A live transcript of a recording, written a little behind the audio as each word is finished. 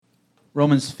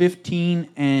Romans 15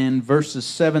 and verses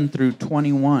 7 through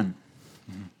 21.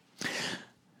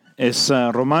 Es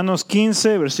Romanos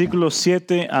 15, versículos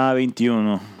 7 a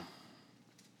 21.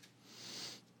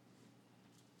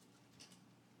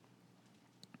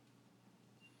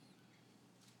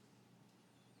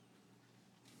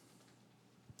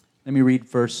 Let me read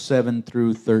verse 7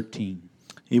 through 13.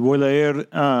 Y voy a leer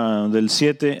del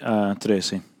 7 a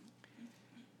 13.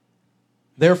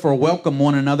 Therefore, welcome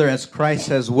one another as Christ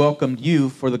has welcomed you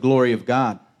for the glory of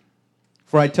God.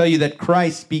 For I tell you that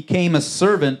Christ became a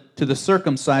servant to the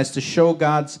circumcised to show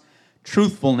God's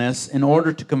truthfulness in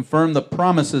order to confirm the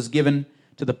promises given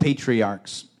to the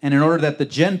patriarchs, and in order that the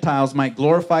Gentiles might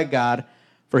glorify God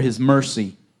for his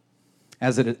mercy.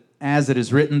 As it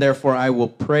is written, therefore I will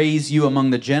praise you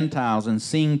among the Gentiles and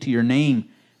sing to your name.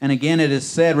 And again it is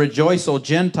said, rejoice, O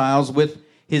Gentiles, with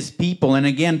his people. And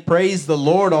again, praise the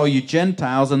Lord, all you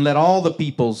Gentiles, and let all the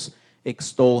peoples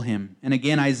extol him. And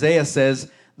again, Isaiah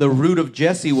says, the root of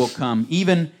Jesse will come,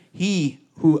 even he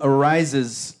who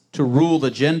arises to rule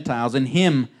the Gentiles. In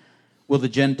him will the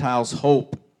Gentiles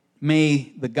hope.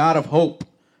 May the God of hope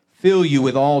fill you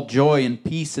with all joy and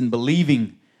peace in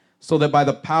believing, so that by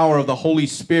the power of the Holy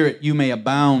Spirit you may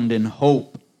abound in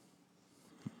hope.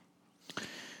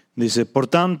 Dice, por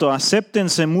tanto,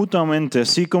 acéptense mutuamente,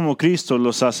 así como Cristo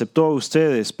los aceptó a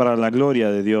ustedes para la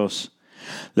gloria de Dios.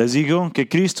 Les digo que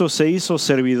Cristo se hizo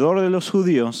servidor de los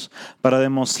judíos para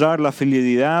demostrar la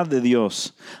fidelidad de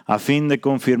Dios, a fin de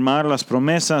confirmar las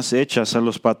promesas hechas a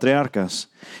los patriarcas,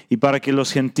 y para que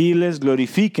los gentiles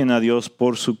glorifiquen a Dios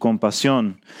por su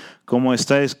compasión, como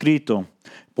está escrito,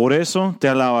 por eso te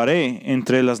alabaré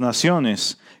entre las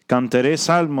naciones, cantaré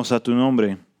salmos a tu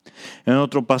nombre. En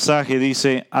otro pasaje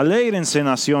dice, alégrense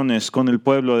naciones con el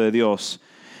pueblo de Dios.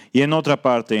 Y en otra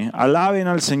parte, alaben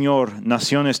al Señor,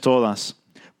 naciones todas,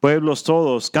 pueblos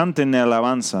todos, canten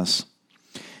alabanzas.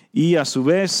 Y a su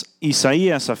vez,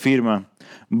 Isaías afirma,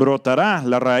 brotará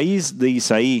la raíz de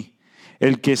Isaí,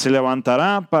 el que se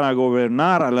levantará para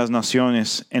gobernar a las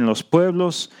naciones.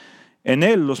 En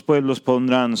él los pueblos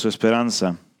pondrán su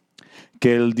esperanza.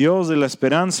 Que el Dios de la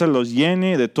esperanza los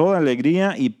llene de toda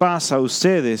alegría y paz a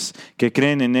ustedes que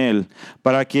creen en Él,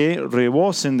 para que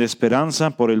rebosen de esperanza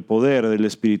por el poder del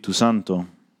Espíritu Santo.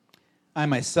 I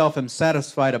myself am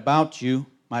satisfied about you,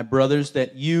 my brothers,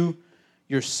 that you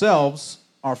yourselves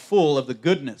are full of the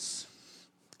goodness,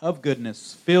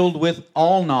 filled with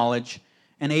all knowledge,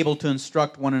 and able to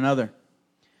instruct one another.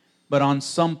 But on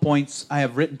some points I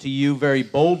have written to you very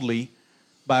boldly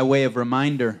by way of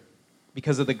reminder,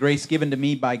 because of the grace given to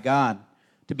me by God,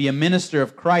 to be a minister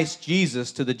of Christ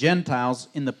Jesus to the Gentiles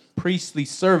in the priestly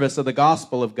service of the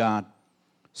gospel of God,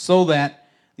 so that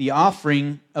the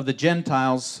offering of the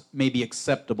Gentiles may be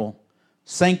acceptable,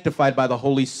 sanctified by the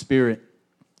Holy Spirit.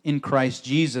 In Christ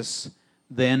Jesus,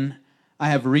 then,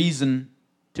 I have reason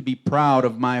to be proud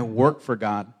of my work for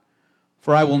God,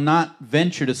 for I will not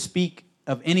venture to speak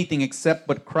of anything except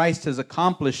what Christ has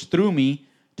accomplished through me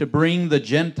to bring the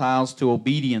Gentiles to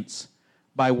obedience,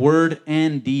 by word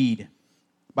and deed,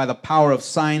 by the power of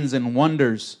signs and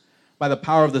wonders, by the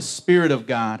power of the Spirit of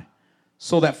God,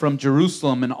 so that from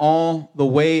Jerusalem and all the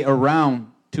way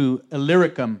around to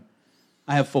Illyricum,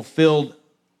 I have fulfilled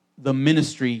the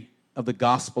ministry of the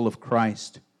gospel of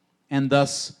Christ. And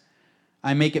thus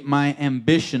I make it my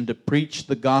ambition to preach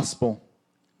the gospel,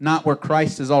 not where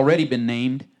Christ has already been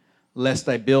named, lest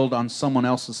I build on someone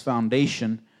else's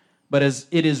foundation, but as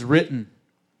it is written,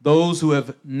 those who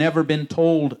have never been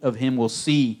told of him will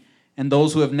see, and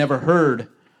those who have never heard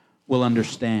will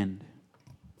understand.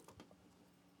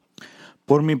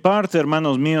 Por mi parte,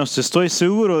 hermanos míos, estoy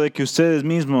seguro de que ustedes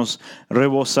mismos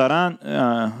rebosan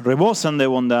de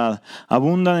bondad,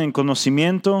 abundan en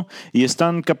conocimiento y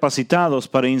están capacitados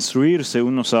para instruirse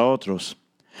unos a otros.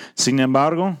 Sin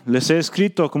embargo, les he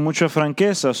escrito con mucha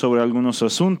franqueza sobre algunos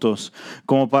asuntos,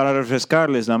 como para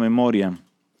refrescarles la memoria.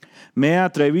 Me he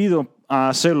atrevido a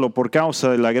hacerlo por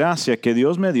causa de la gracia que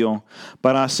Dios me dio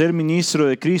para ser ministro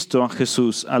de Cristo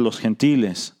Jesús a los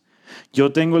gentiles.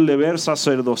 Yo tengo el deber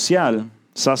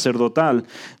sacerdotal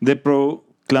de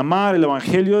proclamar el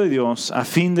Evangelio de Dios a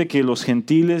fin de que los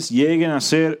gentiles lleguen a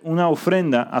ser una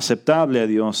ofrenda aceptable a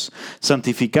Dios,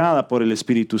 santificada por el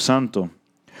Espíritu Santo.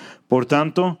 Por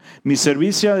tanto, mi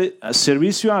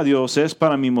servicio a Dios es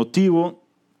para mí motivo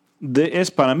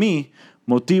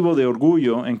de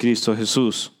orgullo en Cristo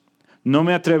Jesús. No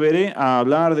me atreveré a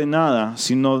hablar de nada,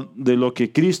 sino de lo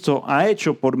que Cristo ha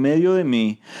hecho por medio de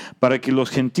mí, para que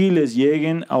los gentiles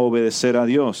lleguen a obedecer a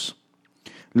Dios.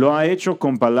 Lo ha hecho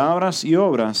con palabras y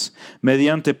obras,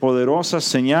 mediante poderosas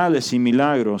señales y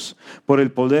milagros, por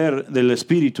el poder del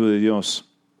Espíritu de Dios.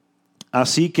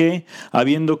 Así que,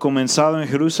 habiendo comenzado en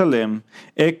Jerusalén,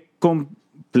 he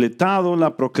completado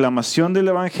la proclamación del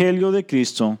Evangelio de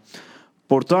Cristo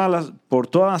por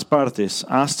todas partes,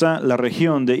 hasta la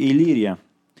región de Iliria.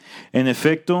 En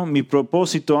efecto, mi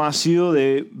propósito ha sido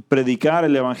de predicar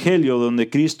el Evangelio donde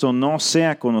Cristo no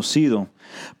sea conocido,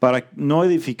 para no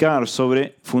edificar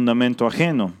sobre fundamento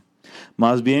ajeno.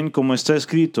 Más bien, como está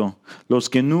escrito, los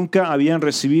que nunca habían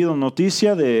recibido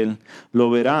noticia de él, lo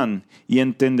verán y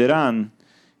entenderán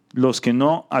los que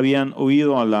no habían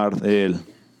oído hablar de él.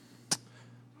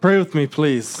 Pray with me,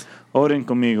 please. Oren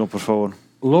conmigo, por favor.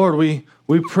 Lord,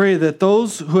 we pray that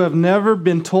those who have never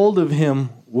been told of him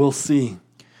will see.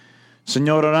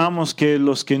 Señor, oramos que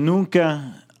los que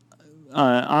nunca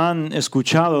han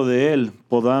escuchado de él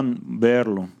puedan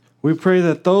verlo. We pray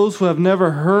that those who have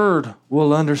never heard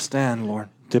will understand, Lord.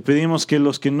 Te pedimos que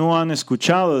los que no han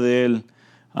escuchado de él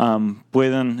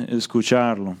puedan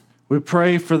escucharlo. We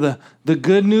pray for the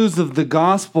good news of the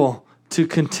gospel to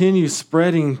continue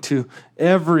spreading to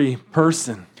every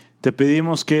person. Te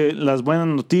pedimos que las buenas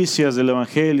noticias del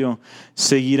Evangelio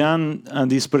seguirán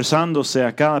dispersándose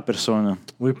a cada persona.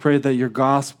 We pray that your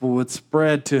gospel would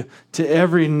spread to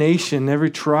every nation, every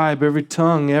tribe, every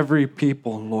tongue, every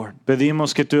people, Lord.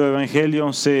 Pedimos que tu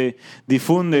Evangelio se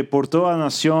difunde por toda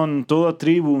nación, toda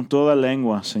tribu, toda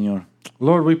lengua, Señor.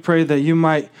 Lord, we pray that you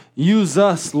might use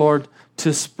us, Lord,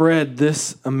 to spread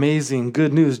this amazing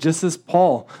good news, just as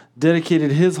Paul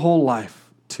dedicated his whole life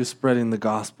to spreading the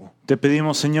gospel. Te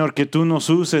pedimos, Señor, que tú nos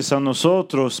uses a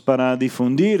nosotros para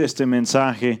difundir este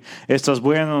mensaje, estas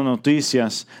buenas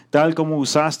noticias, tal como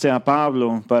usaste a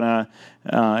Pablo para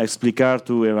explicar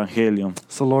tu evangelio.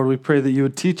 So, Lord, we pray that you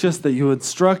would teach us, that you would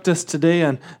instruct us today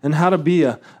on how to be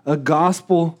a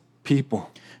gospel people.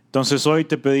 Entonces hoy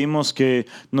te pedimos que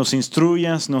nos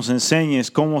instruyas, nos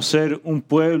enseñes cómo ser un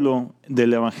pueblo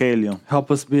del evangelio. Help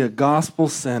us be a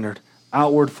gospel-centered,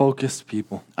 outward-focused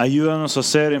people. Ayúdanos a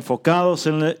ser enfocados,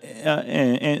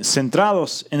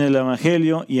 centrados en el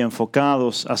evangelio y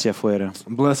enfocados hacia afuera.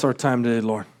 Bless our time today,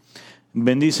 Lord.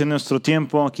 Bendice nuestro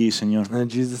tiempo aquí, Señor. In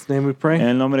Jesus' name we pray. En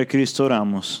el nombre de Cristo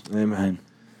oramos. Amen.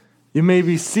 You may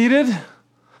be seated.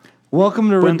 Welcome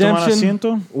to ¿Pueden tomar Redemption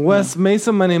asiento? West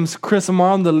Mesa. My name is Chris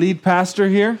Amaro. I'm the lead pastor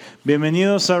here.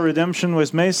 Bienvenidos a Redemption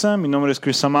West Mesa. Mi nombre es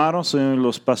Chris Amaro. Soy uno de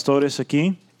los pastores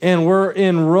aquí. And we're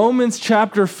in Romans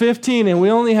chapter 15, and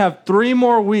we only have 3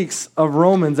 more weeks of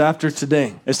Romans after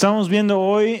today. Estamos viendo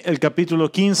hoy el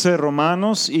capítulo 15 de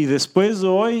Romanos y después de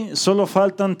hoy solo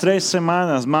faltan 3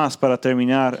 semanas más para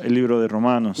terminar el libro de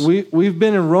Romanos. We've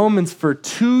been in Romans for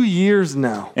 2 years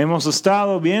now. Hemos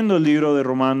estado viendo el libro de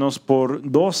Romanos por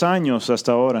 2 años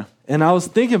hasta ahora. And I was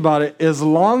thinking about it. As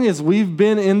long as we've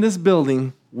been in this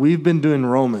building, we've been doing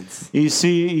Romans. Y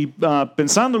sí,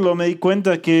 pensándolo me di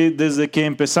cuenta que desde que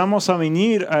empezamos a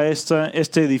venir a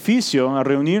este edificio, a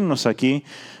reunirnos aquí,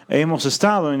 hemos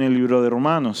estado en el libro de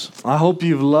Romanos. I hope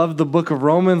you've loved the book of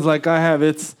Romans like I have.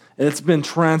 It's been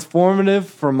transformative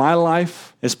for my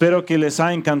life. Espero que les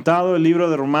ha encantado el libro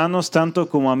de Romanos tanto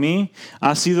como a mí.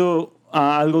 Ha sido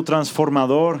algo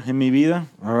transformador en mi vida.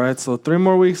 All right, so 3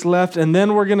 more weeks left, and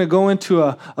then we're going to go into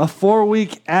a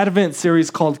 4-week Advent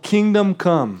series called Kingdom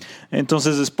Come.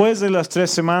 Entonces, después de las 3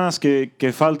 semanas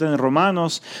que faltan en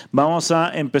Romanos, vamos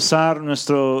a empezar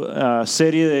nuestra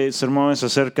serie de sermones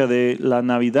acerca de la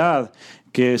Navidad,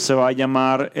 que se va a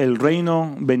llamar El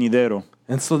Reino Venidero.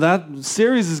 And so that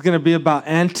series is going to be about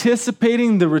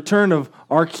anticipating the return of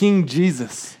our King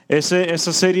Jesus.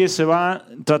 Esa serie se va a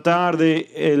tratar de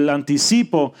el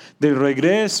anticipo del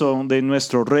regreso de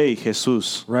nuestro Rey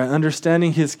Jesús. Right,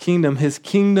 understanding his kingdom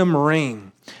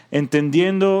reign.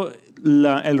 Entendiendo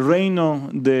el reino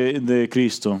de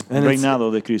Cristo, el reinado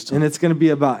de Cristo. And it's going to be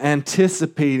about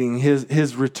anticipating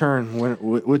his return,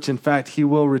 which in fact he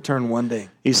will return one day.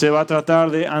 Y se va a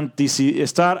tratar de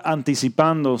estar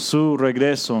anticipando su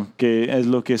regreso, que es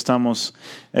lo que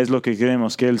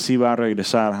creemos, que él sí va a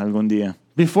regresar algún día.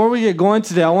 Before we get going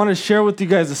today, I want to share with you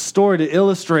guys a story to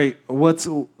illustrate what's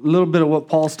a little bit of what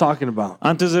Paul's talking about.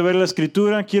 Antes de ver la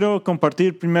escritura, quiero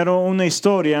compartir primero una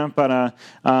historia para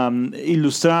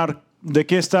ilustrar de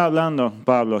qué está hablando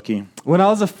Pablo aquí. When I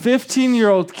was a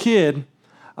 15-year-old kid,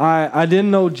 I didn't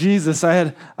know Jesus.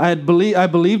 I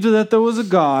believed that there was a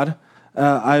God.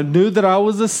 I knew that I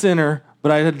was a sinner,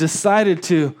 but I had decided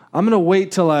I'm going to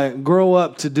wait till I grow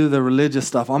up to do the religious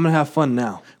stuff. I'm going to have fun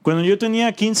now. Cuando yo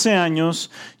tenía 15 años,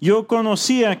 yo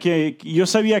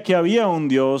sabía que había un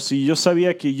Dios y yo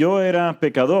sabía que yo era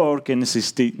pecador, que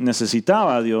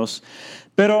necesitaba a Dios,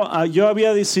 pero yo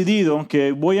había decidido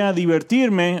que voy a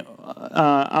divertirme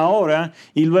ahora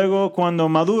y luego cuando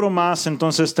maduro más,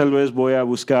 entonces tal vez voy a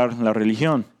buscar la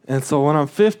religión. And so when I'm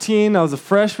 15, I was a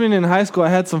freshman in high school. I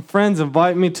had some friends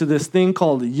invite me to this thing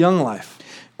called Young Life.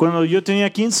 Cuando yo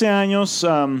tenía 15 años,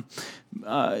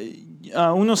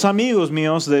 unos amigos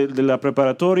míos de la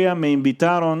preparatoria me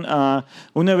invitaron a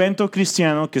un evento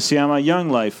cristiano que se llama Young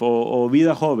Life o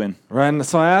Vida Joven. Right, and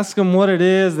so I asked them what it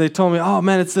is. They told me, oh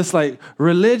man, it's this like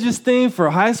religious thing for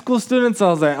high school students. I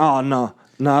was like, oh no,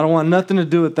 I don't want nothing to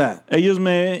do with that. Ellos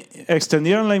me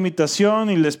extendieron la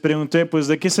invitación y les pregunté, pues,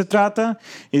 ¿de qué se trata?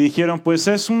 Y dijeron, pues,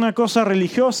 es una cosa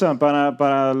religiosa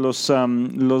para los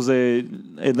de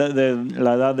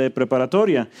la edad de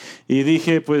preparatoria. Y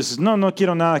dije, pues, no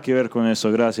quiero nada que ver con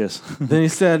eso, gracias. Then he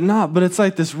said, no, but it's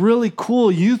like this really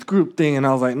cool youth group thing. And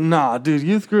I was like, nah, dude,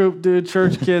 youth group, dude,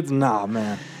 church kids, nah,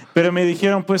 man. Pero me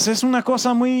dijeron, pues es una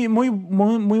cosa muy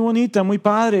bonita, muy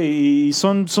padre, y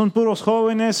son puros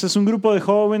jóvenes, es un grupo de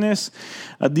jóvenes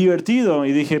divertido.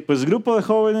 Y dije, pues grupo de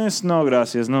jóvenes, no,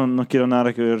 gracias, no quiero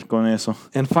nada que ver con eso.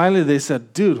 And finally they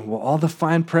said, dude, well, all the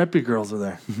fine preppy girls are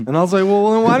there. And I was like,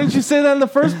 well, then why didn't you say that in the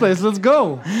first place? Let's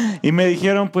go. Y me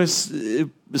dijeron, pues,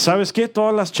 ¿sabes qué?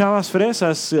 Todas las chavas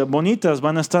fresas bonitas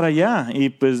van a estar allá. Y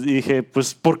pues dije,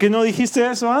 pues, ¿por qué no dijiste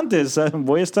eso antes?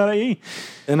 Voy a estar ahí.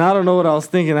 And I don't know what I was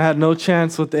thinking. I had no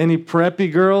chance with any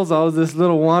preppy girls. I was this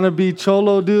little wannabe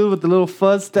cholo dude with the little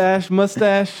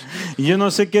mustache. Y yo no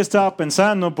sé qué estaba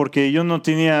pensando porque yo no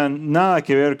tenía nada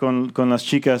que ver con las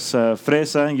chicas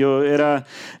fresa.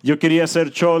 Yo quería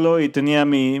ser cholo y tenía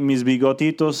mis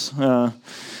bigotitos.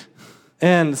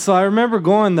 And so I remember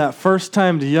going that first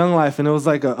time to Young Life, and it was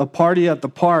like a party at the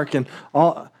park, and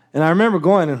I remember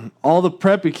going, and all the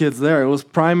preppy kids there. It was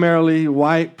primarily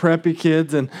white preppy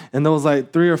kids, and there was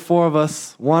like 3 or 4 of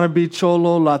us wannabe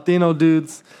cholo Latino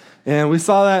dudes. And we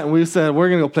saw that and we said, we're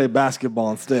going to go play basketball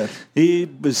instead. Y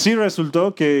sí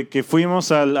resultó que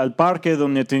fuimos al parque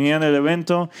donde tenían el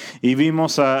evento y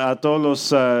vimos a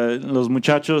todos los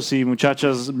muchachos y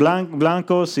muchachas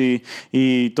blancos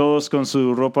y todos con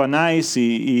su ropa nice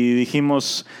y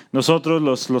dijimos nosotros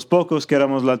los pocos que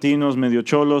éramos latinos medio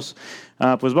cholos,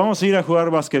 pues vamos a ir a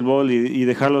jugar basquetbol y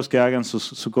dejarlos que hagan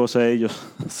su cosa ellos.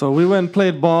 So we went and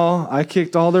played ball. I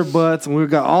kicked all their butts and we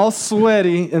got all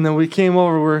sweaty, and then we came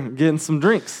over, we're getting some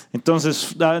drinks.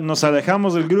 Entonces nos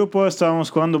alejamos del grupo,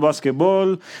 estábamos jugando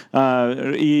basquetbol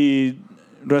y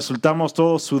resultamos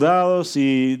todos sudados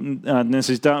y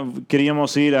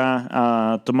queríamos ir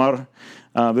a tomar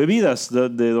bebidas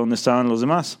de donde estaban los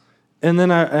demás. And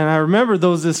then I remember there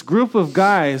was this group of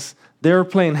guys. They were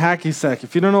playing hacky sack.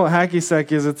 If you don't know what hacky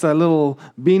sack is, it's that little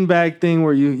beanbag thing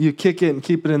where you kick it and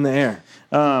keep it in the air.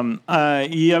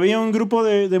 Y había un grupo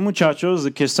de muchachos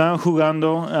que estaban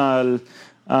jugando al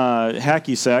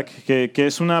hacky sack, que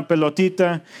es una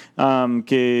pelotita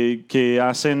que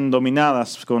hacen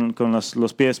dominadas con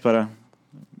los pies para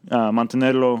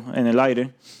mantenerlo en el aire.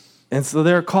 And so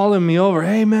they're calling me over.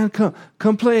 Hey man,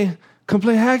 come play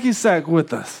hacky sack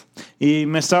with us. Y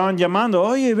me estaban llamando,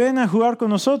 oye, ven a jugar con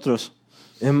nosotros.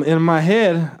 In my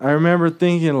head, I remember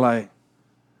thinking like,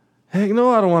 heck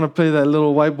no, I don't want to play that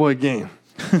little white boy game.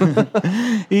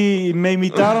 Y me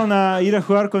invitaron a ir a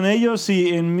jugar con ellos y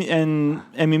en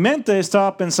mi mente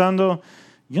estaba pensando,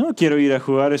 yo no quiero ir a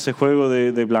jugar ese juego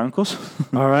de blancos.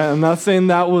 All right, I'm not saying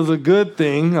that was a good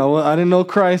thing. I didn't know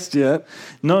Christ yet.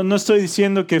 No estoy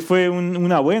diciendo que fue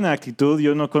una buena actitud.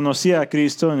 Yo no conocía a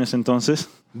Cristo en ese entonces.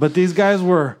 But these guys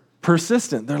were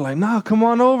persistent. They're like, no, come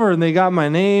on over. And they got my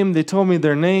name. They told me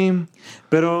their name.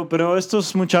 Pero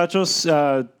estos muchachos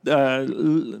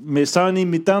me estaban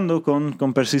invitando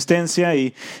con persistencia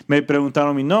y me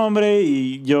preguntaron mi nombre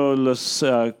y yo los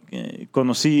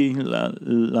conocí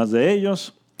las de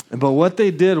ellos. But what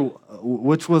they did,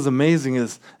 which was amazing,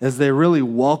 is they really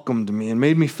welcomed me and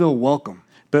made me feel welcome.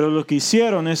 Pero lo que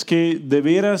hicieron es que de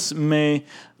veras me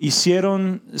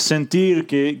hicieron sentir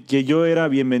que yo era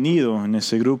bienvenido en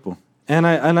ese grupo. And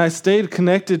I stayed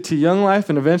connected to Young Life,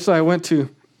 and eventually I went to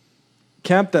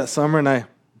camp that summer, and I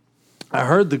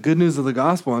heard the good news of the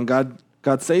gospel, and God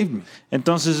saved me.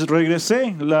 Entonces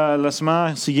regresé la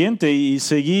semana siguiente y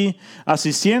seguí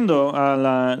asistiendo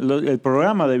al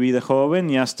programa de Vida Joven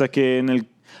y hasta que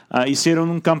hicieron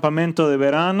un campamento de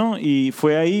verano y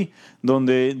fue ahí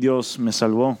donde Dios me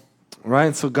salvó.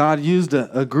 Right, so God used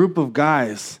a group of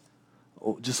guys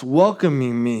just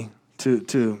welcoming me to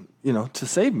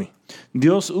save me.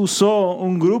 Dios usó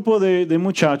un grupo de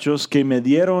muchachos que me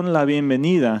dieron la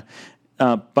bienvenida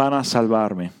para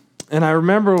salvarme. And I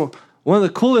remember one of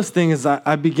the coolest things is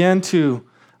I began to,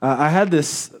 I had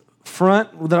this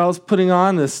front that I was putting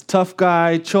on, this tough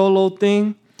guy cholo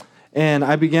thing, and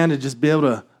I began to just be able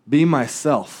to be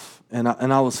myself and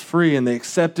I was free, and they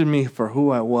accepted me for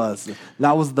who I was.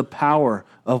 That was the power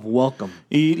of welcome.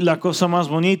 Y la cosa más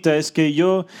bonita es que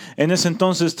yo en ese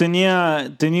entonces tenía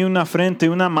una frente,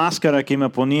 una máscara que me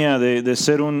ponía de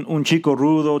ser un chico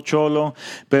rudo, cholo,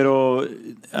 pero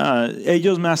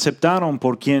ellos me aceptaron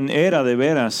por quien era de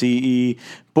veras y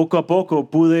poco a poco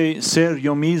pude ser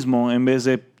yo mismo en vez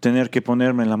de tener que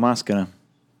ponerme la máscara.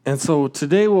 And so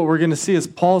today what we're going to see is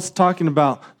Paul's talking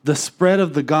about the spread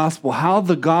of the gospel, how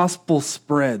the gospel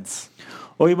spreads.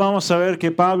 Hoy vamos a ver que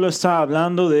Pablo está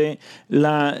hablando de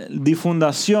la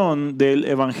difundación del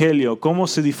Evangelio, cómo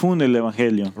se difunde el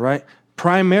Evangelio. Right?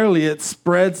 Primarily it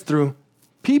spreads through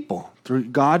people.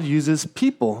 God uses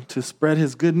people to spread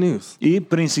his good news. Y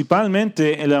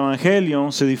principalmente el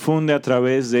Evangelio se difunde a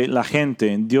través de la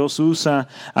gente. Dios usa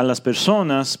a las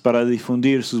personas para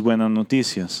difundir sus buenas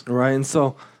noticias. Right? And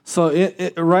so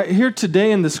right here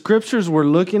today in the scriptures we're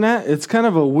looking at, it's kind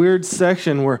of a weird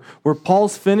section where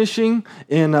Paul's finishing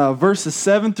in verses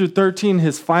 7 through 13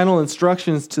 his final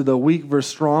instructions to the weak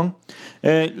versus strong.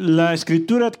 La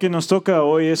escritura que nos toca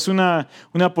hoy es una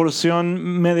porción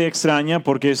media extraña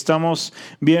porque estamos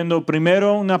viendo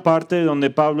primero una parte donde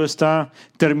Pablo está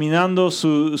terminando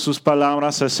sus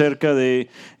palabras acerca de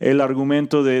el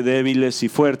argumento de débiles y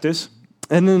fuertes.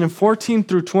 And then in 14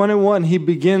 through 21, he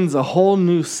begins a whole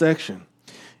new section.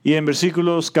 Y en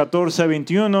versículos 14 a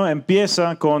 21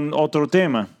 empieza con otro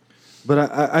tema. But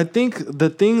I think the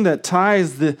thing that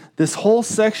ties this whole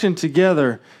section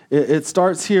together, it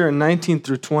starts here in 19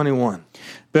 through 21.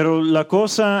 Pero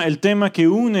el tema que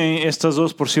une estas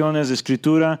dos porciones de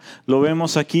escritura lo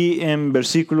vemos aquí en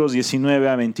versículos 19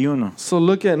 a 21. So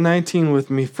look at 19 with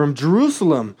me. From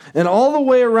Jerusalem and all the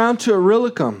way around to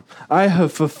Illyricum, I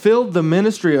have fulfilled the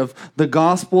ministry of the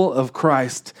gospel of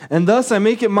Christ. And thus I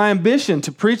make it my ambition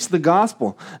to preach the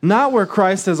gospel, not where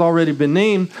Christ has already been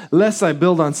named, lest I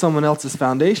build on someone else's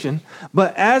foundation.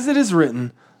 But as it is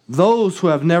written, those who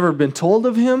have never been told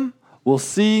of him will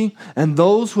see, and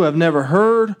those who have never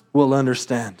heard will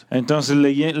understand. Entonces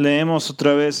leemos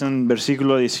otra vez en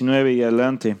versículo 19 y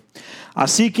adelante.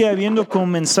 Así que habiendo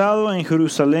comenzado en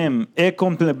Jerusalén, he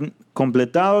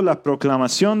completado la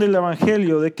proclamación del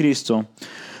Evangelio de Cristo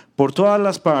por todas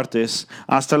las partes,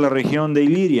 hasta la región de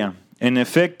Iliria. En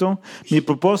efecto, mi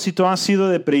propósito ha sido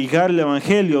de predicar el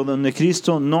Evangelio donde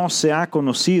Cristo no se ha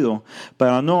conocido,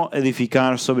 para no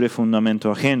edificar sobre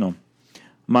fundamento ajeno.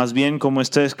 Más bien, como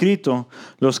está escrito,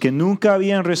 los que nunca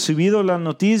habían recibido la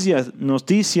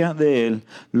noticia de él,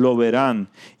 lo verán,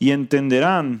 y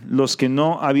entenderán los que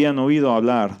no habían oído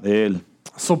hablar de él.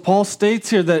 So Paul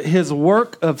states here that his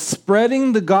work of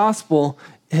spreading the gospel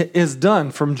is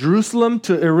done from Jerusalem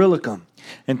to Illyricum.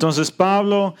 Entonces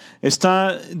Pablo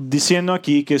está diciendo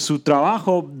aquí que su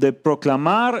trabajo de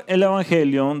proclamar el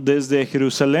Evangelio desde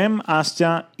Jerusalén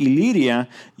hasta Iliria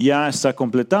ya está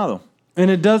completado. And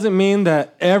it doesn't mean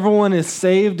that everyone is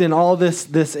saved in all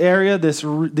this area,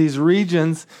 these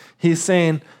regions. He's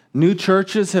saying new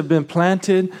churches have been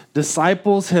planted,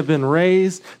 disciples have been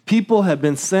raised, people have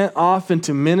been sent off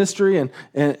into ministry,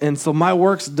 and so my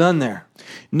work's done there.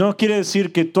 No quiere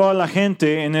decir que toda la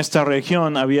gente en esta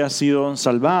región había sido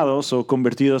salvados o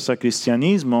convertidos a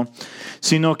cristianismo,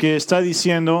 sino que está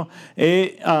diciendo,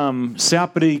 se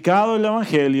ha predicado el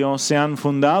Evangelio, se han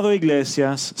fundado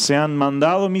iglesias, se han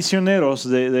mandado misioneros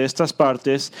de estas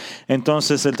partes,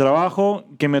 entonces el trabajo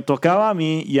que me tocaba a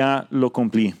mí ya lo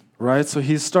cumplí. Right, so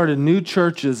he's started new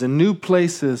churches and new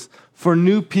places for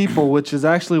new people, which is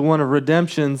actually one of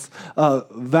redemption's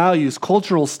values,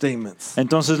 cultural statements.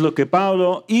 Entonces lo que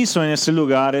Pablo hizo en ese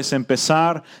lugar es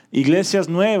empezar iglesias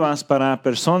nuevas para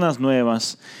personas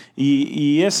nuevas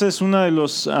y ese es uno de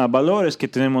los valores que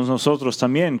tenemos nosotros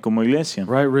también como iglesia.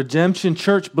 Right, Redemption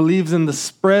Church believes in the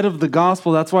spread of the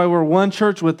gospel. That's why we're one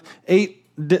church with eight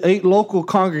local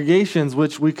congregations,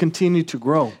 which we continue to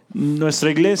grow. Nuestra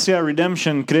iglesia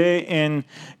Redemption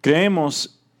creemos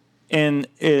en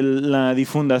la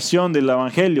difundación del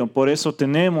Evangelio. Por eso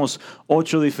tenemos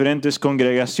 8 diferentes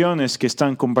congregaciones que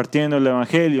están compartiendo el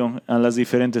Evangelio a las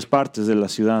diferentes partes de la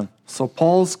ciudad. So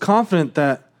Paul's confident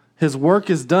that his work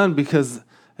is done because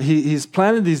he's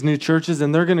planted these new churches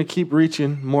and they're going to keep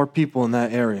reaching more people in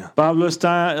that area. Pablo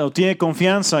tiene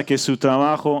confianza que su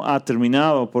trabajo ha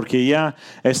terminado porque ya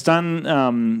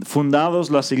están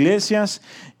fundados las iglesias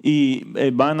y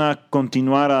van a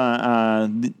continuar a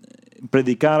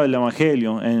predicar el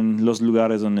Evangelio en los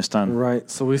lugares donde están. Right.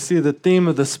 So we see the theme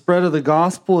of the spread of the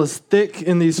gospel is thick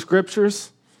in these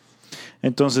scriptures.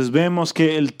 Entonces vemos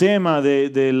que el tema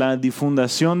de la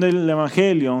difundación del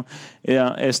Evangelio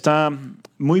está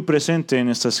muy presente en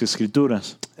estas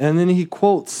escrituras. And then he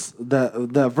quotes that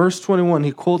verse 21,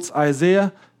 he quotes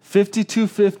Isaiah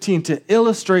 52:15 to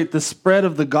illustrate the spread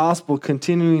of the gospel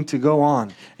continuing to go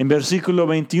on. En versículo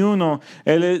 21,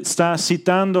 él está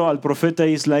citando al profeta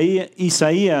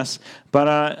Isaías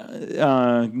para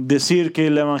decir que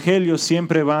el evangelio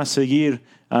siempre va a seguir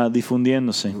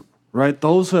difundiéndose. Right?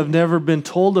 Those who have never been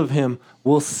told of him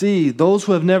will see. Those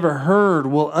who have never heard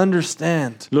will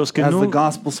understand as the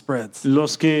gospel spreads.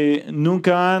 Los que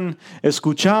nunca han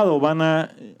escuchado van a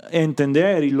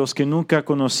entender, y los que nunca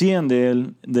conocían de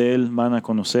él van a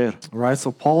conocer. Right?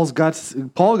 So Paul got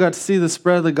to see the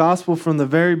spread of the gospel from the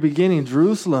very beginning,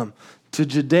 Jerusalem to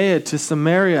Judea to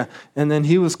Samaria, and then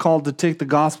he was called to take the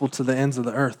gospel to the ends of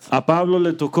the earth. A Pablo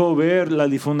le tocó ver la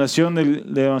difundación del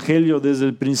evangelio desde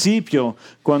el principio,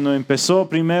 cuando empezó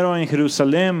primero en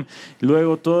Jerusalén,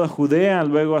 luego toda Judea,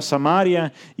 luego a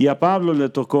Samaria, y a Pablo le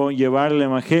tocó llevar el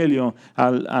evangelio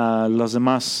a los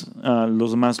demás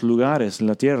lugares en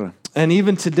la tierra. And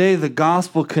even today the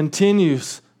gospel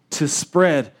continues to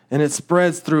spread, and it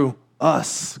spreads through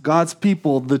us, God's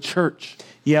people, the church.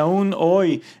 Y aún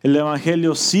hoy el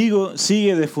evangelio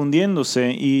sigue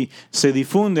difundiéndose y se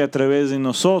difunde a través de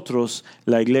nosotros,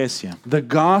 la iglesia. The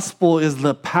gospel is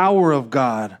the power of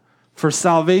God for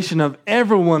salvation of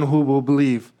everyone who will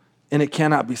believe, and it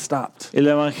cannot be stopped. El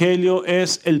evangelio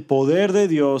es el poder de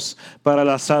Dios para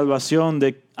la salvación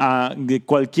de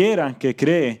cualquiera que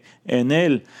cree en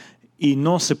él, y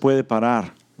no se puede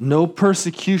parar. No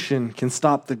persecution can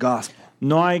stop the gospel.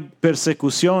 No hay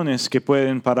persecuciones que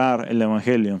pueden parar el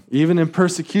evangelio. Even in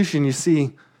persecution, you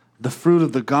see the fruit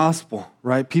of the gospel,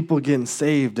 right? People getting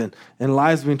saved and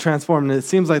lives being transformed. And it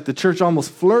seems like the church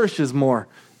almost flourishes more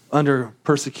under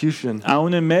persecution.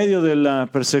 Aún en medio de la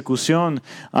persecución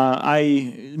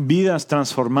hay vidas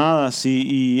transformadas,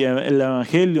 y el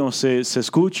evangelio se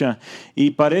escucha, y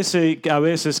parece a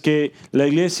veces que la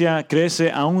iglesia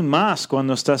crece aún más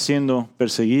cuando está siendo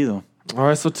perseguido. All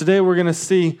right, so today we're going to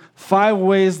see 5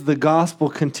 ways the gospel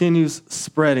continues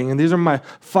spreading. And these are my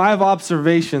 5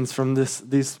 observations from this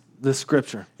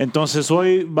scripture. Entonces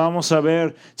hoy vamos a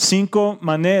ver 5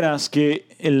 maneras que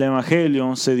el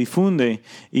evangelio se difunde,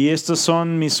 y estas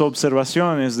son mis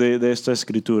observaciones de esta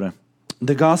escritura.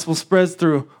 The gospel spreads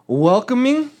through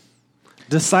welcoming,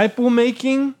 disciple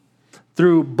making,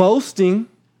 through boasting,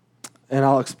 and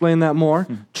I'll explain that more,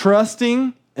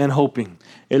 trusting, and hoping.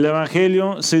 El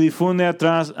evangelio se difunde a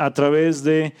través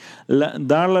de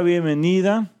dar la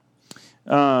bienvenida.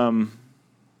 ¿Cuáles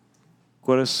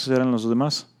eran los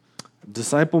demás?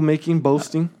 Disciple making,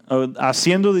 boasting,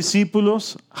 haciendo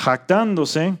discípulos,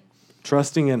 jactándose,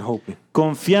 trusting, and hoping.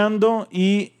 Confiando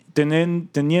y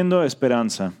teniendo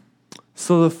esperanza.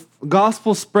 So the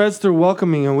gospel spreads through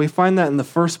welcoming, and we find that in the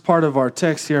first part of our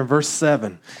text here in verse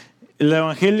 7. El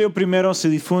evangelio primero se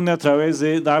difunde a través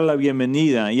de dar la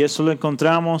bienvenida, y eso lo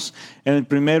encontramos en el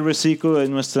primer versículo de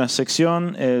nuestra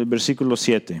sección, el versículo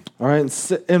 7. All right,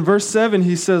 in verse 7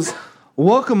 he says,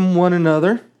 "Welcome one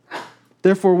another.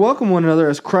 Therefore welcome one another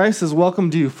as Christ has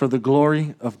welcomed you for the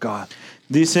glory of God."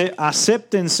 Dice,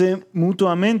 acéptense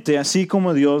mutuamente, así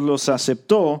como Dios los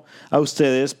aceptó a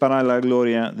ustedes para la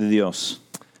gloria de Dios.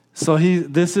 So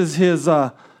this is his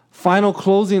final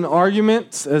closing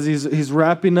argument as he's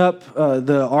wrapping up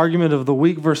the argument of the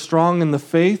weak versus strong in the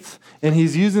faith, and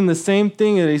he's using the same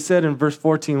thing that he said in verse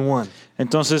 14:1.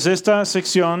 Entonces esta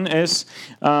sección es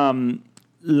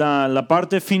la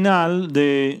parte final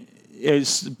de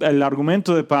el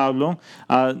argumento de Pablo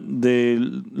de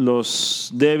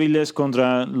los débiles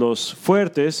contra los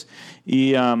fuertes,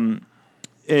 y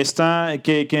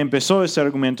que empezó este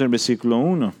argumento en el versículo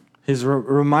 1. He's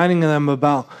reminding them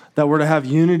about that we're to have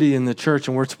unity in the church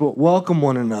and we're to welcome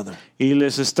one another. Y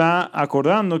les está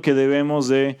acordando que debemos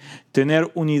de tener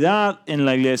unidad en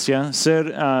la iglesia,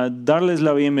 darles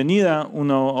la bienvenida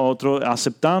uno a otro,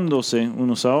 aceptándose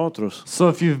unos a otros. So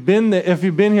if you've been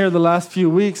here the last few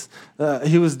weeks,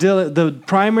 the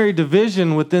primary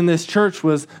division within this church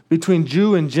was between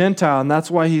Jew and Gentile, and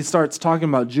that's why he starts talking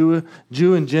about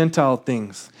Jew and Gentile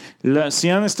things. Si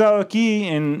han estado aquí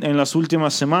en las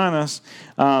últimas semanas,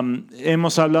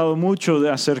 hemos hablado mucho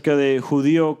acerca de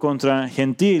judío contra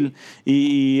gentil,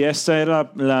 y esta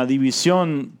era la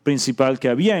división principal que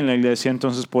había en la iglesia.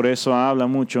 Entonces por eso habla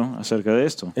mucho acerca de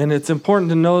esto. And it's important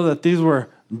to know that these were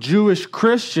Jewish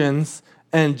Christians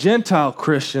and Gentile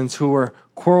Christians who were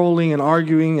quarreling and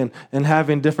arguing and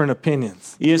having different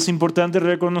opinions. Y es importante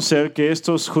reconocer que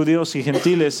estos judíos y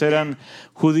gentiles eran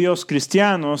judíos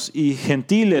cristianos y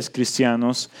gentiles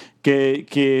cristianos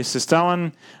que se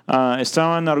estaban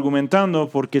argumentando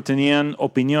porque tenían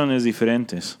opiniones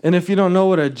diferentes. And if you don't know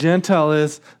what a Gentile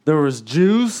is, there was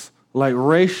Jews, like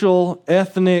racial,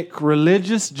 ethnic,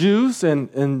 religious Jews, and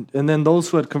then those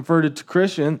who had converted to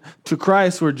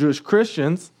Christ were Jewish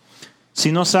Christians. Si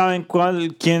no saben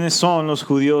quiénes son los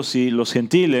judíos y los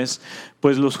gentiles,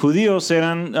 pues los judíos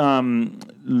eran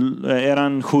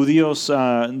judíos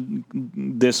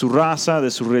de su raza, de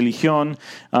su religión,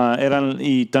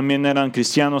 y también eran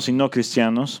cristianos y no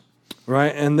cristianos.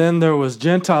 Right, and then there was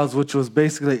Gentiles, which was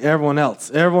basically everyone else.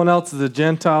 Everyone else is a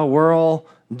Gentile. We're all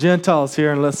Gentiles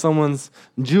here, unless someone's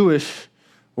Jewish.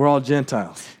 We're all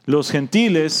Gentiles. Los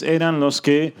gentiles eran los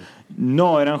que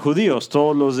no eran judíos,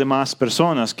 todos los demás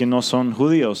personas que no son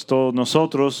judíos. Todos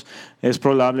nosotros es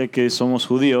probable que somos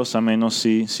judíos, a menos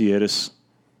si eres,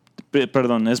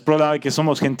 perdón, es probable que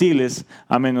somos gentiles,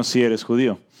 a menos si eres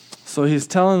judío. So he's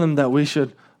telling them that we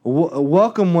should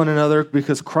welcome one another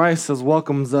because Christ has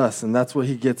welcomes us, and that's what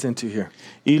he gets into here.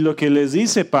 Y lo que les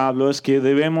dice Pablo es que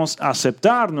debemos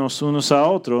aceptarnos unos a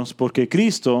otros porque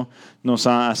Cristo nos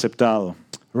ha aceptado.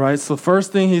 Right, so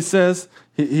first thing he says,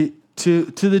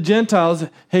 to the Gentiles,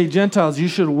 hey, Gentiles, you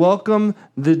should welcome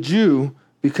the Jew,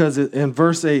 because in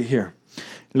verse 8 here.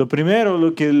 Lo primero,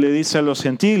 lo que le dice a los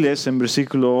gentiles en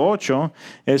versículo 8,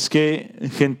 es que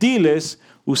gentiles,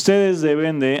 ustedes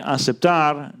deben de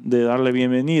aceptar, de darle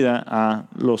bienvenida a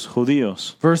los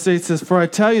judíos. Verse 8 says, for I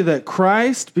tell you that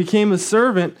Christ became a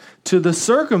servant to the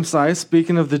circumcised,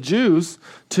 speaking of the Jews,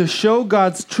 to show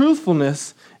God's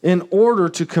truthfulness in order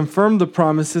to confirm the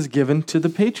promises given to the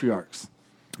patriarchs.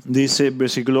 Dice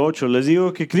versículo 8, les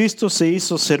digo que Cristo se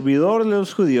hizo servidor de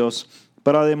los judíos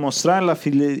para demostrar la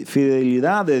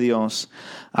fidelidad de Dios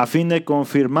a fin de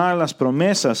confirmar las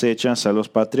promesas hechas a los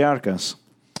patriarcas.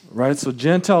 Right, so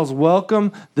Gentiles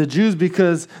welcome the Jews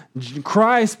because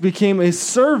Christ became a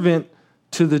servant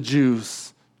to the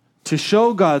Jews to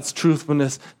show God's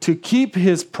truthfulness, to keep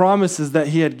his promises that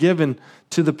he had given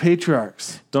to the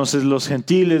patriarchs. Entonces los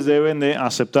gentiles deben de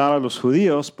aceptar a los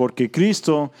judíos porque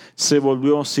Cristo se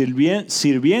volvió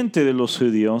sirviente de los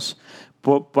judíos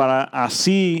para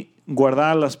así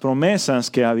guardar las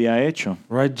promesas que había hecho.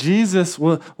 Right, Jesus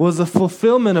was a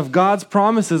fulfillment of God's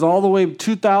promises all the way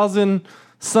 2,000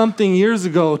 something years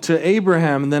ago to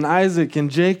Abraham and then Isaac and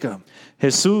Jacob.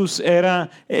 Jesús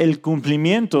era el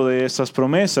cumplimiento de esas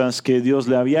promesas que Dios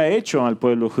le había hecho al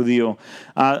pueblo judío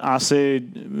hace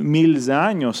miles de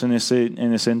años en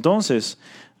ese entonces.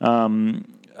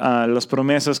 Las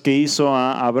promesas que hizo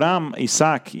a Abraham,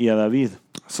 Isaac y a David.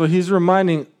 So he's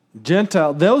reminding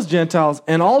those Gentiles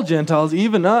and all Gentiles,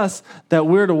 even us, that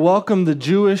we're to welcome the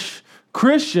Jewish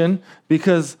Christian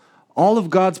because all of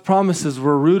God's promises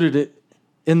were rooted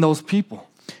in those people.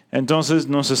 Entonces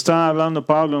nos está hablando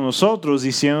Pablo a nosotros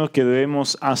diciendo que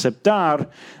debemos aceptar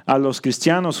a los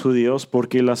cristianos judíos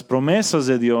porque las promesas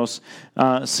de Dios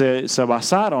se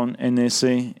basaron en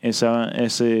esa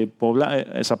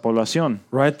población.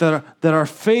 Right, that our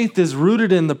faith is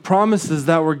rooted in the promises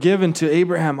that were given to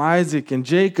Abraham, Isaac, and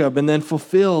Jacob, and then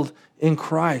fulfilled in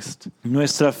Christ.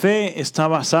 Nuestra fe está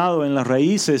basado en las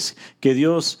raíces que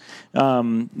Dios,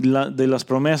 de las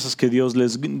promesas que Dios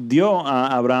les dio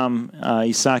a Abraham, a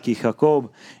Isaac y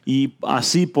Jacob, y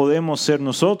así podemos ser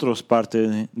nosotros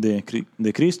parte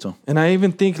de Cristo. And I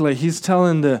even think like he's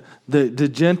telling the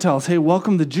Gentiles, hey,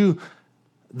 welcome the Jew,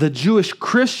 the Jewish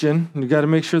Christian. You got to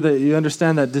make sure that you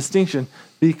understand that distinction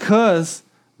because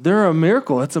they're a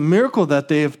miracle. It's a miracle that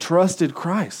they have trusted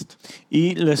Christ.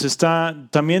 Y les está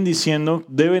también diciendo,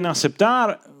 deben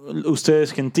aceptar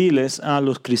ustedes gentiles a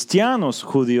los cristianos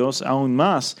judíos aún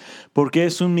más, porque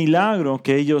es un milagro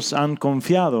que ellos han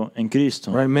confiado en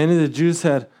Cristo. Right, many of the Jews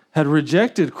had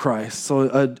rejected Christ. So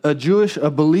a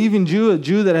believing Jew, a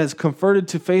Jew that has converted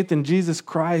to faith in Jesus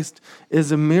Christ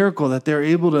is a miracle that they're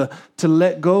able to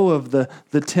let go of the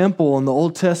temple and the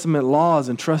Old Testament laws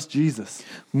and trust Jesus.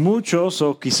 Muchos,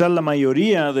 o quizás la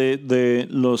mayoría de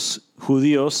los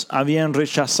judíos habían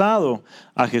rechazado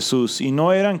a Jesús y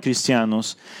no eran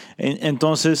cristianos.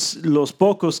 Entonces, los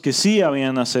pocos que sí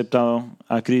habían aceptado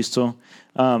a Cristo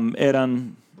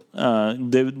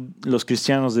los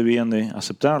cristianos debían de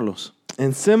aceptarlos.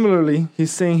 And similarly,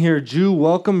 he's saying here, Jew,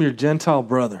 welcome your Gentile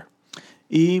brother.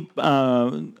 Y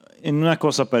en una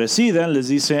cosa parecida, les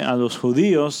dice a los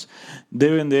judíos,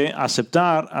 deben de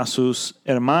aceptar a sus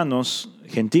hermanos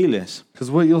gentiles. Because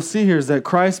what you'll see here is that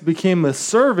Christ became a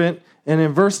servant, and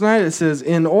in verse 9 it says,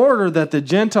 in order that the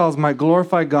Gentiles might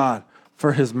glorify God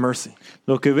for his mercy.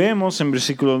 Lo que vemos en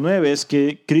versículo 9 es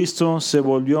que Cristo se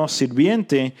volvió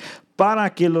sirviente para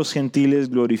que los gentiles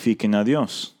glorifiquen a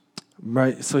Dios.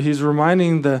 Right, so he's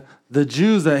reminding the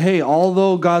Jews that, hey,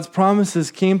 although God's promises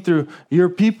came through your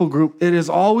people group, it has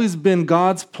always been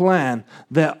God's plan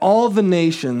that all the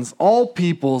nations, all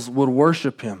peoples would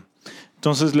worship him.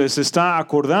 Entonces les está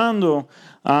acordando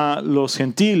a los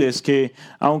gentiles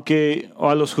o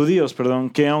a los judíos, perdón,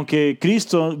 que aunque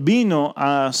Cristo vino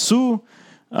a su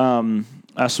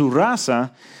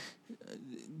raza,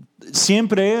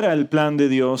 siempre era el plan de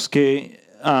Dios que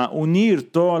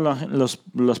unir todas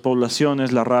las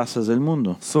poblaciones, las razas del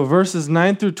mundo. So verses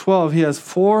 9 through 12, he has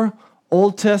 4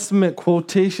 Old Testament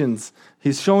quotations.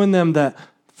 He's showing them that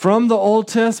from the Old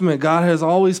Testament, God has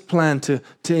always planned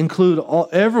to include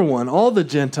everyone, all the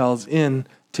Gentiles,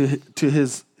 to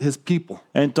his people.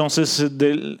 Entonces,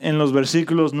 en los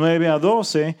versículos 9 a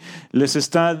 12, les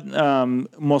está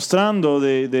mostrando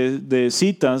de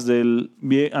citas del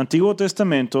Antiguo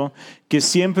Testamento que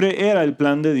siempre era el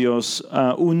plan de Dios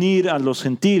unir a los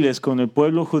gentiles con el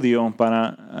pueblo judío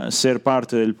para ser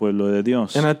parte del pueblo de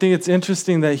Dios. And I think it's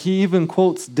interesting that he even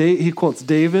quotes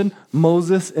David,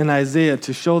 Moses, and Isaiah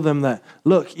to show them that,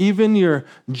 look, even your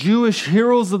Jewish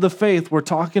heroes of the faith were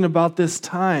talking about this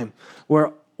time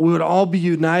where we would all be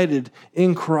united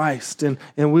in Christ, and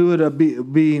we would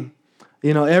be,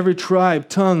 every tribe,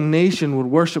 tongue, nation would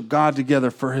worship God together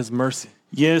for his mercy.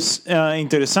 Y es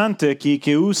interesante aquí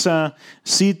que usa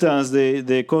citas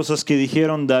de cosas que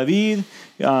dijeron David,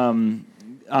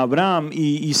 Abraham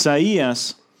y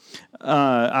Isaías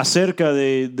acerca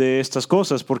de estas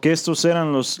cosas, porque estos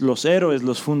eran los héroes,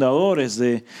 los fundadores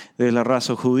de la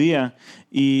raza judía,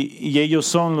 y ellos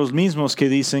son los mismos que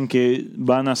dicen que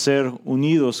van a ser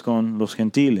unidos con los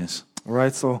gentiles.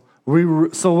 Right, so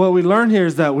what we learn here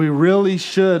is that we really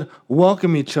should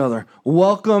welcome each other.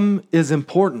 Welcome is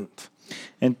important.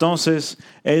 Entonces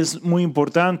es muy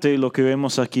importante lo que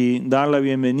vemos aquí, dar la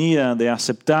bienvenida, de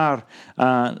aceptar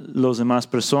a las demás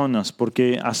personas,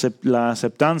 porque la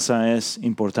aceptanza es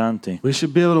importante. We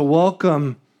should be able to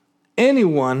welcome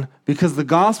anyone because the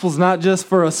gospel is not just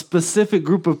for a specific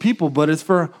group of people, but it's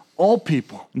for all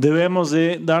people. Debemos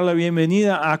de dar la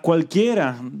bienvenida a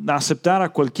cualquiera, aceptar a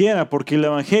cualquiera, porque el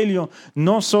Evangelio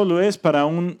no solo es para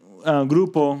un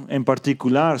grupo en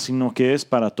particular, sino que es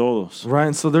para todos. Right,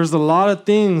 and so there's a lot of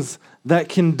things that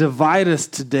can divide us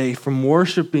today from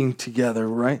worshiping together,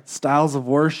 right? Styles of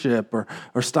worship or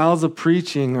styles of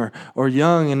preaching or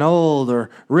young and old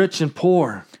or rich and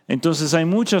poor. Entonces hay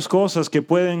muchas cosas que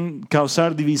pueden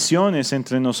causar divisiones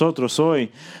entre nosotros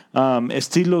hoy.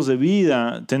 Estilos de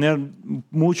vida, tener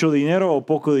mucho dinero o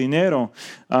poco dinero,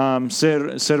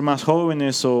 ser más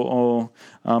jóvenes o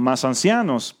más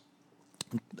ancianos.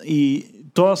 Y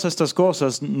todas estas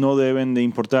cosas no deben de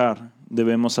importar.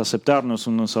 Debemos aceptarnos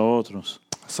unos a otros.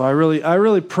 So I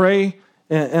really pray,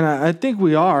 and I think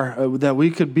we are, that we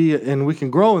could be, and we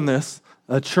can grow in this,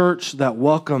 a church that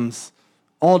welcomes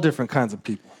all different kinds of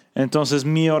people. Entonces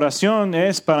mi oración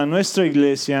es para nuestra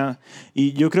iglesia,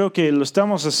 y yo creo que lo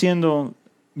estamos haciendo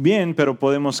bien, pero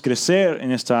podemos crecer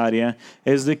en esta área,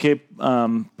 es de que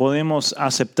podemos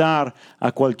aceptar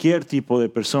a cualquier tipo de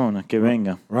persona que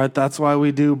venga. Right, that's why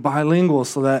we do bilingual,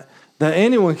 so that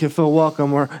anyone can feel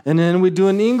welcome. And then we do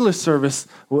an English service.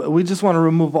 We just want to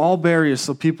remove all barriers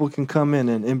so people can come in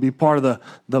and be part of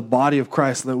the body of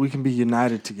Christ, so that we can be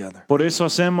united together. Por eso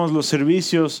hacemos los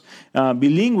servicios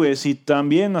bilingües, y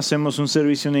también hacemos un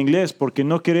servicio en inglés, porque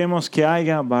no queremos que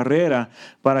haya barrera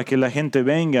para que la gente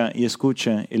venga y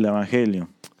escuche el Evangelio.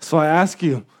 So I ask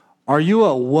you, are you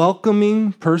a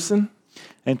welcoming person?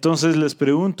 Entonces les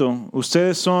pregunto,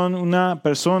 ¿ustedes son una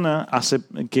persona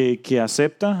que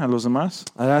acepta a los demás?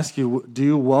 I ask you, do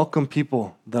you welcome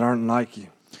people that aren't like you?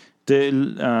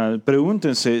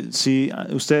 Pregúntense si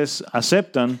ustedes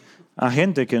aceptan a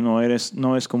gente que no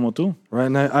es como tú. Right,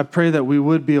 and I pray that we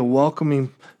would be a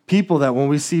welcoming people, that when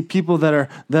we see people that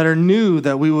are new,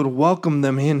 that we would welcome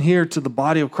them in here to the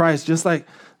body of Christ, just like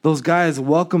those guys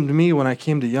welcomed me when I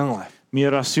came to Young Life. Mi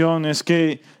oración es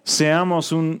que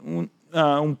seamos un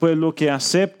pueblo que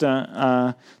acepta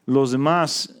a los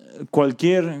demás,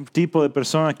 cualquier tipo de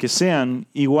persona que sean,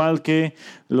 igual que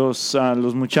los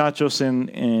muchachos en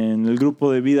el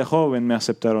grupo de vida joven me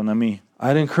aceptaron a mí.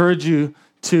 I'd encourage you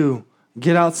to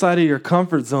get outside of your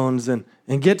comfort zones and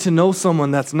get to know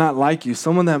someone that's not like you,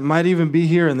 someone that might even be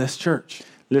here in this church.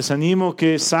 Les animo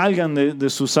que salgan de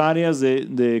sus áreas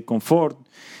de confort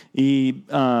y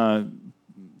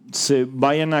se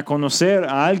vayan a conocer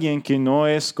a alguien que no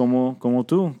es como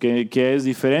tú, que es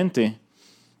diferente.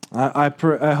 I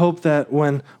hope that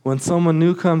when someone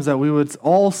new comes, that we would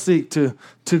all seek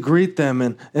to greet them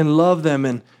and love them,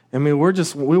 and I mean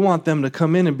we want them to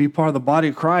come in and be part of the body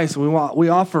of Christ. We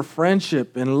offer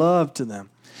friendship and love to them.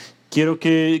 Quiero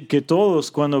que todos,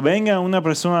 cuando venga una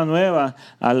persona nueva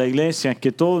a la iglesia,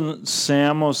 que todos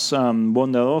seamos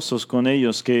bondadosos con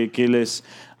ellos, que les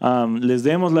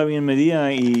demos la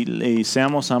bienvenida y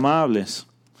seamos amables,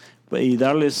 y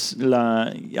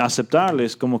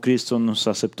aceptarles como Cristo nos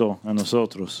aceptó a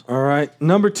nosotros. All right.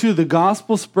 Number 2, the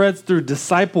gospel spreads through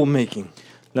disciple making.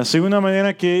 La segunda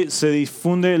manera que se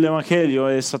difunde el Evangelio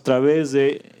es a través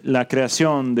de la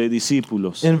creación de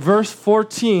discípulos. In verse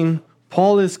 14,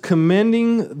 Paul is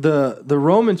commending the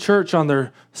Roman church on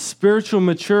their spiritual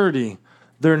maturity,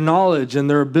 their knowledge, and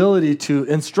their ability to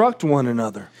instruct one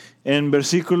another. En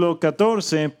versículo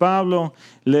 14, Pablo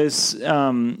les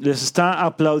está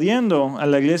aplaudiendo a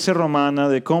la iglesia romana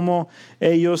de cómo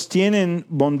ellos tienen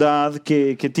bondad,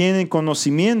 que tienen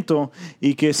conocimiento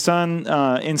y que están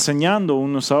enseñando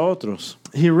unos a otros.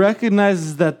 He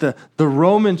recognizes that the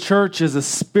Roman church is a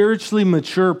spiritually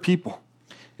mature people.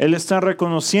 Él está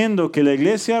reconociendo que la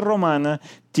iglesia romana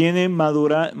tiene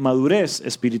madurez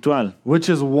espiritual. Which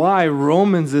is why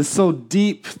Romans is so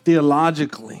deep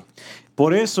theologically.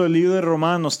 Por eso el libro de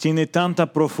Romanos tiene tanta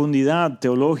profundidad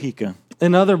teológica.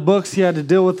 In other books, he had to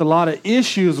deal with a lot of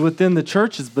issues within the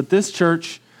churches, but this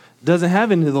church doesn't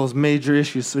have any of those major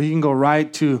issues, so he can go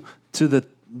right to the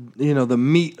the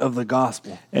meat of the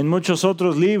gospel. En muchos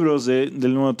otros libros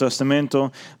del Nuevo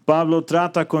Testamento, Pablo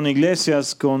trata con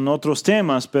iglesias con otros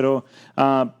temas, pero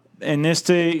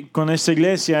con esta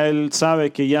iglesia él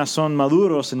sabe que ya son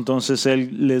maduros, entonces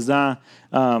él les da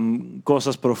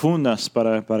cosas profundas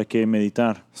para que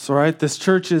meditar. So right, this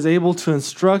church is able to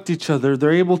instruct each other.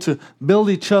 They're able to build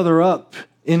each other up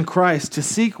in Christ, to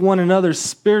seek one another's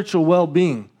spiritual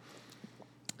well-being.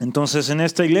 Entonces en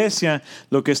esta iglesia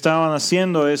lo que estaban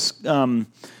haciendo es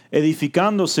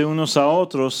edificándose unos a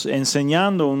otros,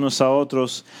 enseñando unos a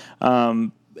otros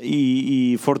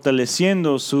y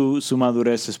fortaleciendo su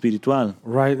madurez espiritual.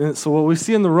 Right, and so what we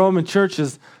see in the Roman church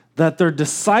is that they're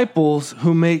disciples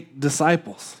who make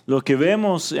disciples. Lo que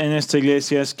vemos en esta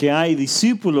iglesia es que hay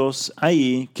discípulos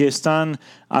ahí que están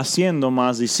haciendo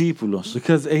más discípulos.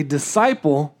 Because a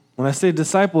disciple, when I say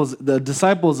disciples, the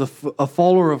disciple is a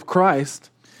follower of Christ.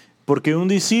 Porque un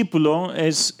discípulo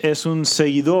es un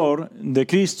seguidor de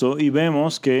Cristo y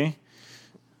vemos que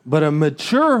But a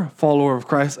mature follower of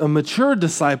Christ, a mature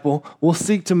disciple, will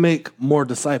seek to make more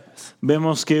disciples.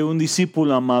 Vemos que un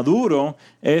discípulo maduro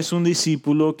es un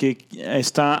discípulo que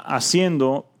está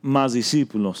haciendo más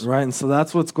discípulos. Right, and so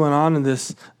that's what's going on in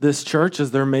this church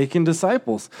is they're making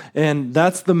disciples. And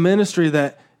that's the ministry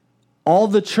that all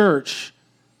the church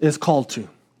is called to.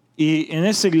 Y en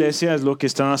esta iglesia es lo que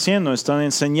están haciendo, están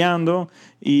enseñando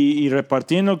y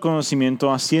repartiendo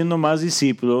conocimiento, haciendo más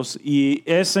discípulos, y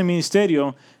ese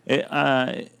ministerio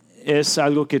es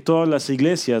algo que todas las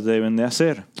iglesias deben de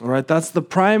hacer. All right, that's the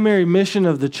primary mission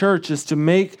of the church, is to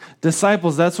make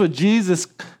disciples. That's what Jesus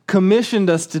commissioned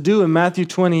us to do in Matthew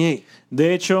 28.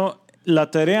 De hecho,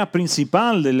 la tarea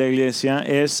principal de la iglesia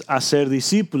es hacer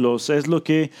discípulos. Es lo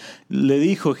que le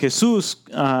dijo Jesús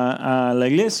a la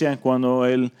iglesia cuando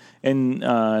él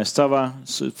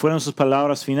fueron sus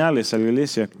palabras finales a la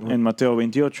iglesia en Mateo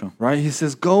 28. Right, he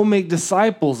says, go make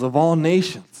disciples of all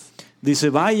nations. Dice,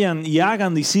 vayan y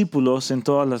hagan discípulos en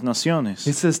todas las naciones.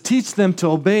 He says, teach them to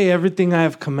obey everything I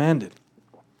have commanded.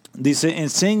 Dice,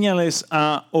 enséñales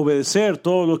a obedecer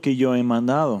todo lo que yo he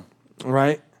mandado.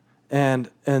 Right? And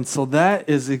so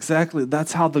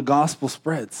that's how the gospel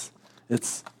spreads.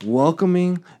 It's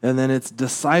welcoming, and then it's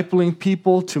discipling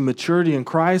people to maturity in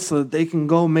Christ so that they can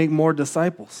go make more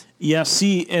disciples. Y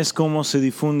así es como se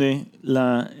difunde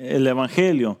el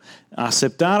Evangelio.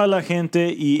 Aceptar a la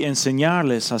gente y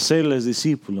enseñarles, hacerles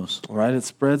discípulos. Right? It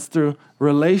spreads through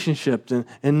relationships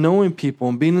and knowing people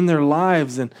and being in their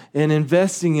lives and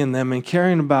investing in them and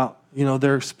caring about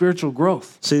their spiritual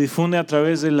growth. Se difunde a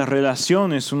través de las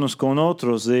relaciones unos con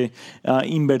otros, de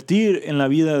invertir en la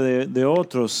vida de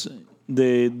otros,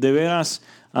 de veras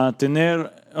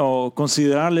tener o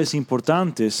considerarles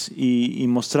importantes y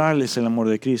mostrarles el amor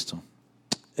de Cristo.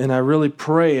 And I really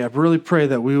pray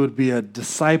that we would be a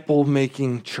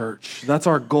disciple-making church. That's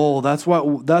our goal. That's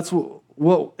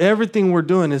what everything we're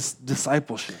doing is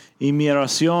discipleship. Y mi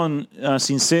oración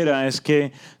sincera es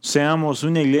que seamos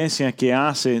una iglesia que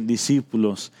hace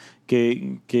discípulos,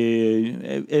 que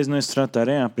es nuestra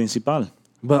tarea principal.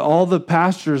 But all the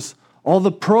pastors, all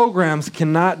the programs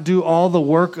cannot do all the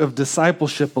work of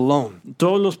discipleship alone.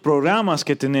 Todos los programas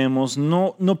que tenemos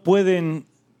no pueden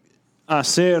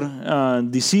hacer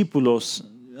discípulos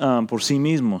por sí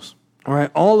mismos. All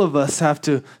right, all of us have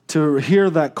to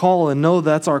hear that call and know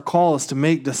that's our call, is to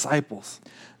make disciples.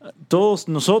 Todos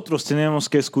nosotros tenemos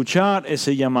que escuchar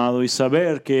ese llamado y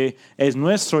saber que es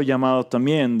nuestro llamado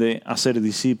también de hacer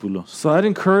discípulos. So I'd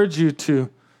encourage you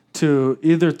to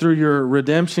either through your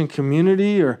redemption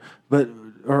community or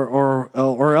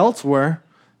elsewhere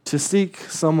to seek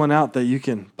someone out that you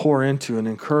can pour into and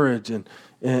encourage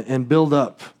and build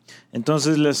up.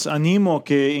 Entonces les animo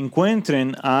que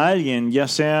encuentren a alguien, ya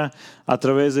sea a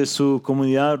través de su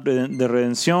comunidad de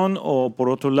redención o por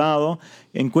otro lado,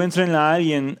 encuentren a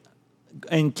alguien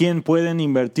en quien pueden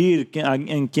invertir,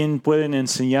 en quien pueden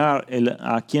enseñar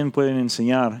a quien pueden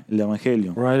enseñar el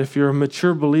Evangelio. Right? If you're a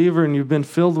mature believer and you've been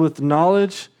filled with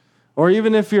knowledge, or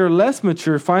even if you're less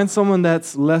mature, find someone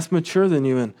that's less mature than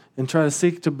you and try to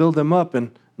seek to build them up.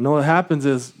 And what happens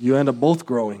is you end up both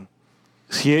growing.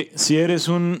 Si eres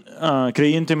un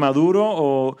creyente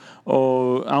maduro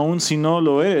o aún si no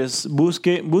lo eres,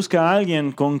 busca a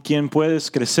alguien con quien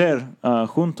puedes crecer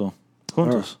juntos.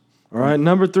 All right.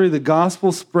 Number 3, the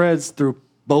gospel spreads through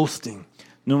boasting.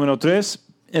 Número 3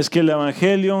 es que el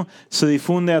Evangelio se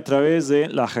difunde a través de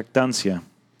la jactancia.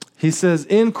 He says,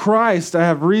 in Christ I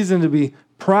have reason to be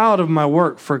proud of my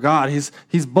work for God.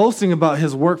 He's boasting about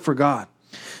his work for God.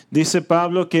 Dice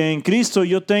Pablo que en Cristo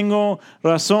yo tengo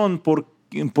razón por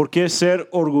qué ser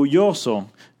orgulloso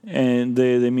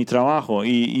de mi trabajo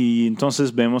y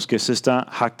entonces vemos que se está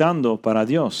jactando para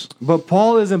Dios. But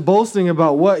Paul isn't boasting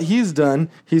about what he's done.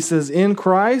 He says, in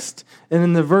Christ, and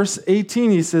in the verse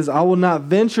 18 he says, I will not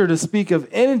venture to speak of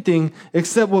anything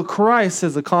except what Christ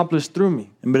has accomplished through me.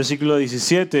 En versículo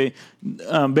 17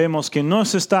 vemos que no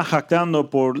se está jactando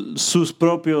por sus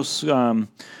propios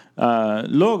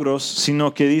logros,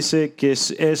 sino que dice que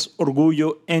es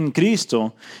orgullo en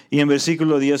Cristo. Y en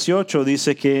versículo 18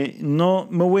 dice que no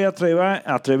me voy a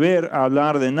atrever a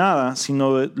hablar de nada,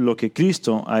 sino de lo que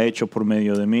Cristo ha hecho por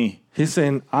medio de mí. He's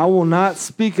saying, I will not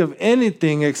speak of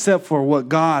anything except for what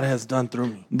God has done through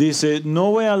me. Dice,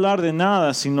 no voy a hablar de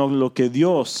nada, sino lo que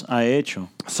Dios ha hecho.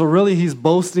 So really he's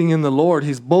boasting in the Lord.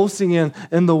 He's boasting in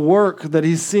the work that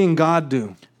he's seeing God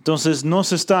do. Entonces no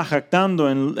se está jactando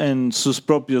en sus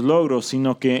propios logros,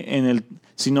 sino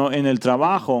en el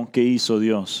trabajo que hizo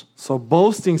Dios. So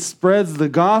boasting spreads the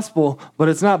gospel, but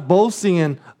it's not boasting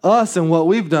in us and what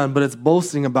we've done, but it's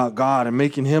boasting about God and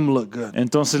making him look good.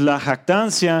 Entonces la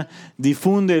jactancia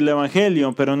difunde el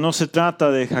Evangelio, pero no se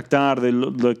trata de jactar de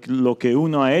lo que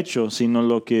uno ha hecho, sino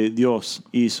lo que Dios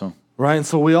hizo. Right? And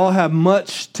so we all have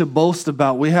much to boast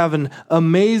about. We have an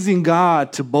amazing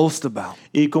God to boast about.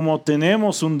 Y como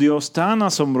tenemos un Dios tan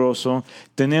asombroso,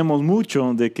 tenemos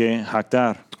mucho de que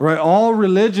jactar. Right? All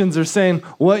religions are saying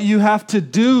what you have to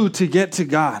do to get to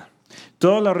God.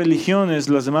 Todas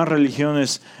las demás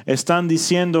religiones están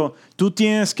diciendo, tú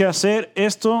tienes que hacer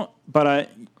esto para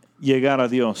llegar a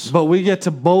Dios. But we get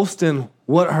to boast in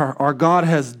what our God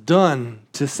has done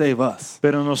to save us.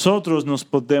 Pero nosotros nos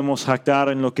podemos jactar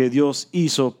en lo que Dios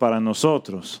hizo para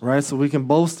nosotros. Right? So we can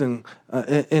boast in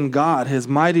God, his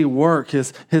mighty work,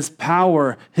 his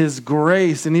power, his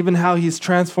grace, and even how he's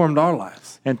transformed our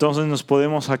lives. Entonces nos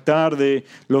podemos jactar de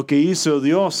lo que hizo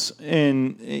Dios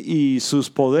y sus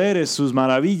poderes, sus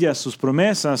maravillas, sus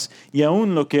promesas y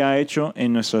aún lo que ha hecho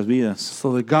en nuestras vidas.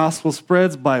 So the gospel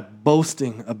spreads by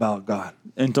boasting about God.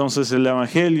 Entonces el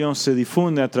Evangelio se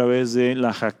difunde a través de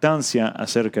la jactancia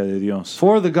acerca de Dios.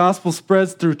 4, the gospel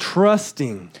spreads through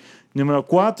trusting. Número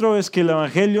 4 es que el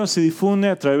Evangelio se difunde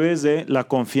a través de la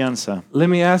confianza. Let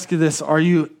me ask you this. Are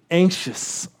you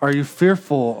anxious? Are you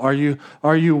fearful? Are you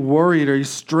worried? Are you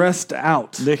stressed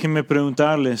out? Déjenme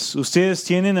preguntarles, ¿ustedes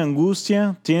tienen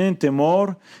angustia? ¿Tienen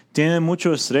temor? ¿Tienen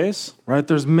mucho estrés? Right?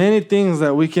 There's many things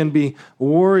that we can be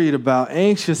worried about,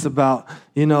 anxious about,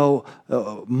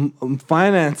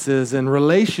 finances and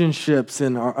relationships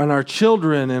and our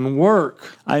children and work.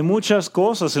 Hay muchas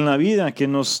cosas en la vida que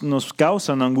nos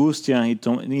causan angustia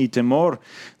y temor.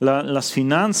 Las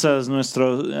finanzas,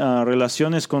 nuestras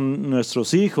relaciones con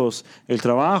nuestros hijos, el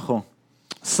trabajo.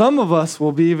 Some of us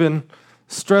will be even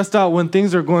stressed out when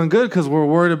things are going good because we're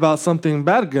worried about something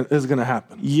bad is going to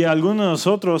happen. Y algunos de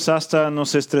nosotros hasta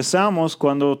nos estresamos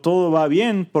cuando todo va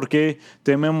bien porque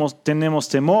tenemos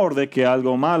temor de que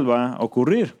algo mal va a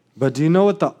ocurrir. But do you know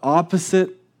what the opposite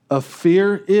of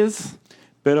fear is?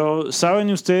 Pero ¿saben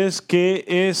ustedes qué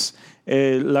es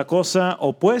la cosa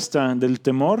opuesta del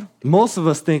temor? Most of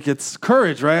us think it's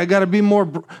courage, right? I got to be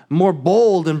more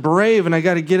bold and brave, and I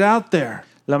got to get out there.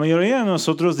 La mayoría de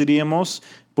nosotros diríamos,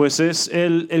 pues es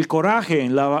el coraje,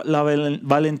 la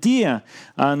valentía.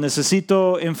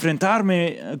 Necesito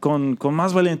enfrentarme con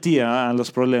más valentía a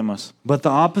los problemas. But the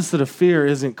opposite of fear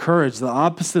isn't courage. The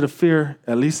opposite of fear,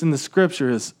 at least in the scripture,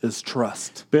 is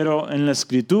trust. Pero en la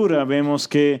escritura vemos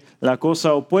que la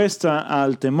cosa opuesta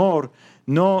al temor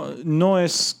no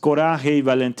es coraje y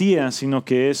valentía, sino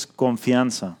que es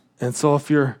confianza. And so if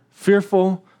you're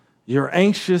fearful, you're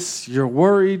anxious, you're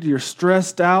worried, you're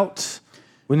stressed out,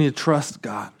 we need to trust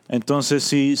God. Entonces,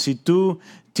 si tú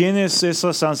tienes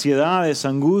esas ansiedades,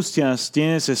 angustias,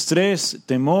 tienes estrés,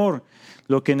 temor,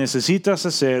 lo que necesitas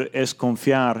hacer es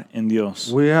confiar en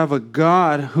Dios. We have a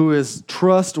God who is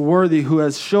trustworthy, who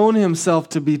has shown himself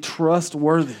to be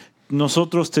trustworthy.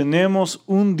 Nosotros tenemos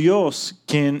un Dios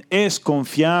quien es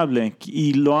confiable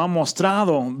y lo ha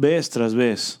mostrado vez tras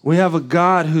vez. We have a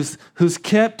God who's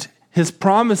kept his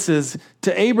promises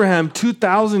to Abraham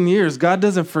 2,000 years. God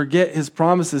doesn't forget his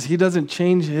promises. He doesn't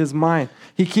change his mind.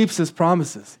 He keeps his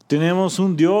promises. Tenemos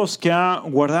un Dios que ha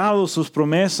guardado sus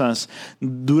promesas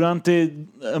durante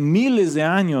miles de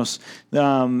años.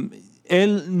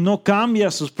 Él no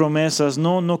cambia sus promesas,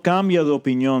 no cambia de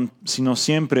opinión, sino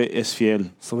siempre es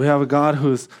fiel. So we have a God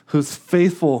who's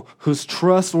faithful, who's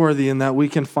trustworthy, and that we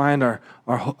can find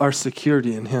our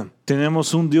security in him.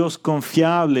 Tenemos un Dios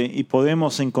confiable y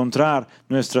podemos encontrar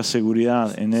nuestra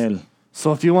seguridad en Él.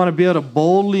 So if you want to be able to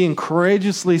boldly and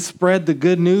courageously spread the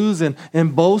good news and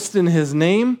boast in his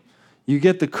name, you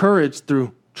get the courage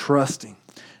through trusting.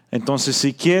 Entonces,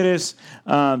 si quieres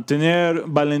tener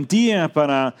valentía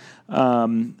para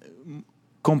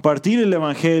compartir el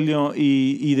Evangelio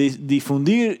y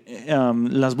difundir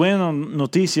las buenas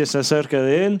noticias acerca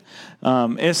de él,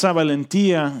 esa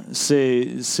valentía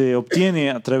se obtiene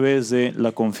a través de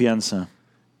la confianza.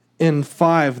 In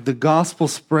 5, the gospel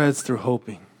spreads through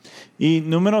hoping. Y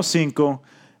número 5,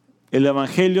 el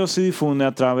Evangelio se difunde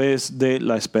a través de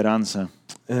la esperanza.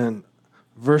 And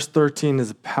verse 13 is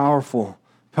a powerful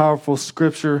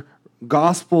scripture,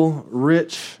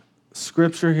 gospel-rich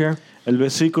scripture here. El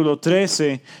versículo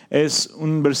 13 es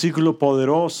un versículo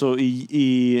poderoso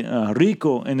y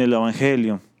rico en el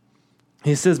Evangelio.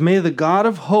 He says, "May the God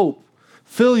of hope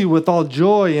fill you with all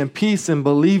joy and peace in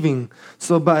believing,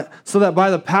 so that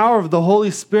by the power of the Holy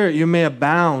Spirit you may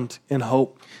abound in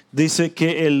hope." Dice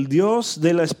que el Dios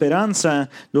de la esperanza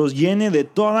los llene de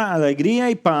toda alegría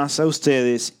y paz a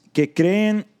ustedes que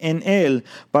creen en Él,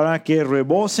 para que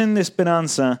rebosen de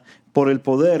esperanza por el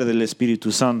poder del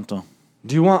Espíritu Santo.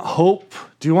 Do you want hope?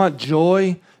 Do you want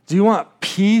joy? Do you want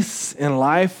peace in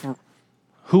life?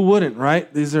 Who wouldn't, right?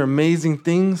 These are amazing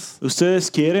things. ¿Ustedes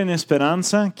quieren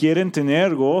esperanza? ¿Quieren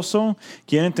tener gozo?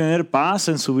 ¿Quieren tener paz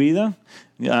en su vida?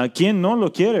 ¿A quién no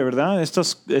lo quiere, verdad?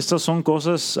 Estas son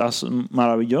cosas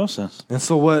maravillosas. And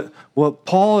so what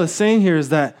Paul is saying here is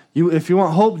that if you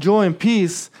want hope, joy, and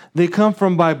peace, they come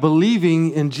from by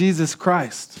believing in Jesus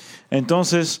Christ.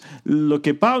 Entonces, lo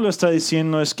que Pablo está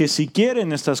diciendo es que si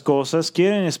quieren estas cosas,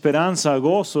 quieren esperanza,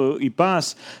 gozo y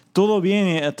paz, todo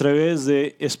viene a través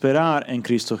de esperar en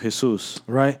Cristo Jesús.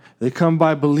 Right? They come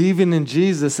by believing in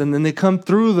Jesus, and then they come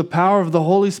through the power of the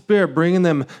Holy Spirit, bringing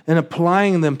them and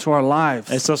applying them to our lives.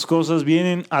 Estas cosas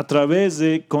vienen a través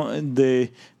de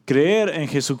creer en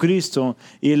Jesucristo,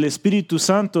 y el Espíritu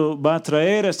Santo va a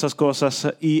traer estas cosas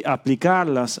y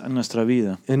aplicarlas a nuestra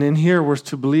vida. And in here we're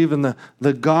to believe in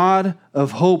the God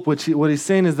of hope, what he's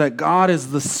saying is that God is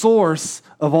the source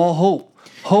of all hope.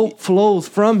 Hope flows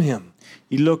from him.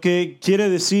 Y lo que quiere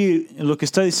decir, lo que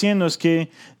está diciendo es que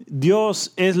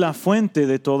Dios es la fuente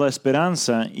de toda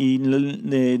esperanza y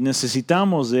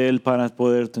necesitamos de Él para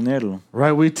poder tenerlo.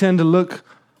 Right? We tend to look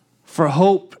for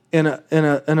hope in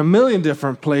a million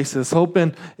different places. Hope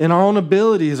in our own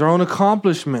abilities, our own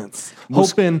accomplishments.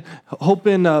 Hope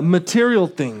in material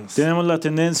things. Tenemos la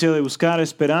tendencia de buscar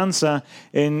esperanza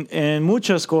en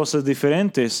muchas cosas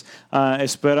diferentes.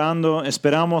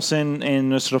 Esperamos en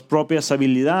nuestras propias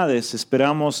habilidades.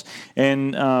 Esperamos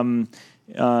en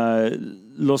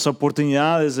las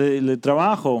oportunidades de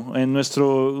trabajo, en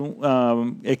nuestro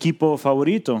equipo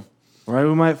favorito. Right,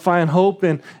 we might find hope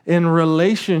in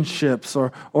relationships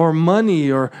or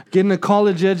money or getting a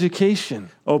college education.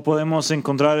 O podemos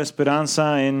encontrar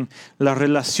esperanza en las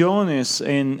relaciones,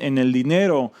 en el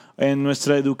dinero, en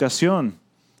nuestra educación.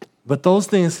 But those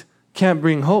things can't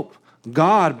bring hope.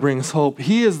 God brings hope.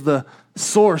 He is the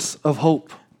source of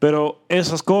hope. Pero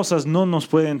esas cosas no nos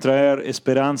pueden traer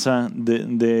esperanza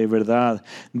de verdad.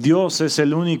 Dios es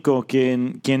el único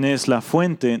quien es la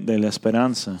fuente de la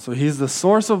esperanza. So he's the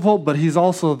source of hope, but he's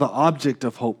also the object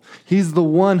of hope. He's the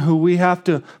one who we have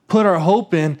to put our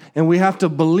hope in, and we have to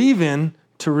believe in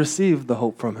to receive the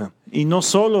hope from him. Y no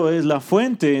solo es la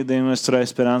fuente de nuestra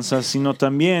esperanza, sino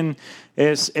también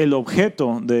es el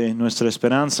objeto de nuestra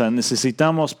esperanza.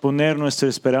 Necesitamos poner nuestra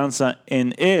esperanza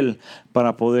en Él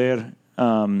para poder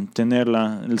tener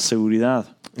la seguridad.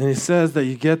 And he says that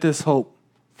you get this hope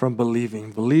from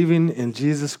believing in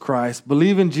Jesus Christ,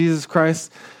 believe in Jesus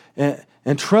Christ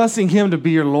and trusting him to be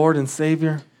your Lord and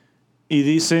Savior. Y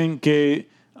dicen que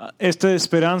esta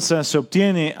esperanza se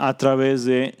obtiene a través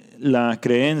de la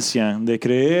creencia, de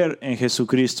creer en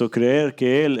Jesucristo, creer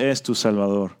que Él es tu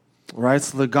Salvador. Right,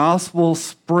 so the gospel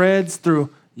spreads through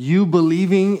you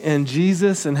believing in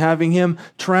Jesus and having Him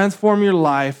transform your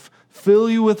life, fill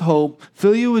you with hope,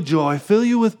 fill you with joy, fill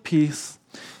you with peace.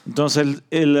 Entonces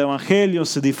el Evangelio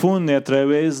se difunde a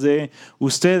través de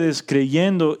ustedes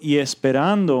creyendo y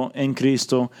esperando en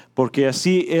Cristo, porque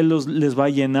así Él les va a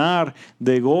llenar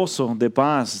de gozo, de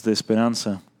paz, de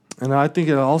esperanza. And I think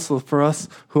it also for us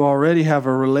who already have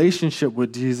a relationship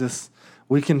with Jesus,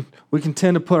 we can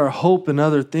tend to put our hope in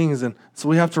other things, and so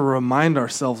we have to remind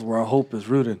ourselves where our hope is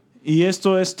rooted. Y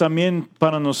esto es también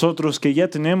para nosotros que ya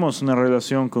tenemos una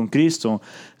relación con Cristo.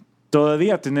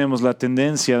 Todavía tenemos la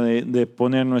tendencia de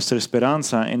poner nuestra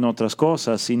esperanza en otras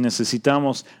cosas y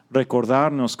necesitamos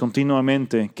recordarnos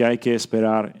continuamente que hay que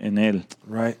esperar en Él.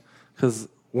 Right? Because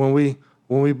when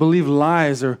we believe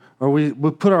lies or we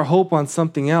put our hope on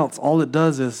something else, all it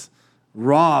does is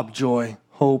rob joy,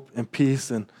 hope, and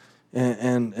peace, and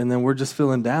then we're just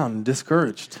feeling down and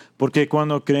discouraged. Porque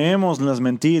cuando creemos las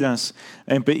mentiras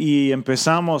y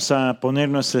empezamos a poner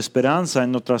nuestra esperanza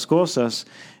en otras cosas,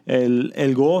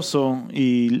 el gozo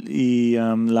y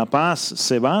la paz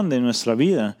se van de nuestra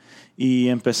vida y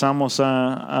empezamos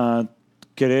a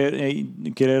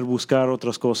querer buscar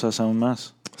otras cosas aún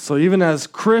más. So even as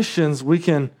Christians, we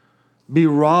can be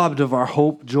robbed of our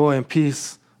hope, joy, and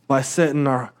peace by setting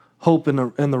our hope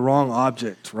in the wrong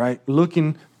object, right?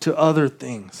 Looking to other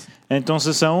things.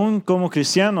 Entonces, aún como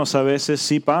cristianos, a veces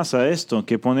sí pasa esto,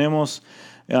 que ponemos,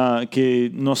 que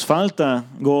nos falta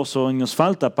gozo y nos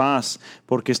falta paz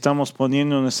porque estamos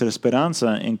poniendo nuestra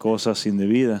esperanza en cosas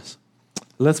indebidas.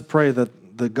 Let's pray that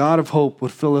the God of hope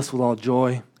would fill us with all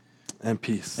joy and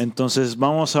peace. Entonces,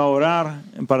 vamos a orar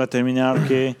para terminar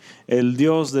que el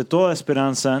Dios de toda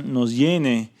esperanza nos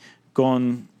llene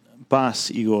con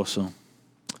paz y gozo.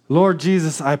 Lord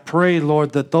Jesus, I pray,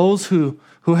 Lord, that those who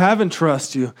haven't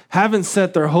trusted you, haven't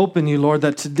set their hope in you, Lord,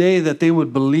 that today that they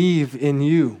would believe in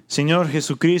you. Señor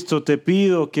Jesucristo, te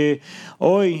pido que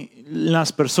hoy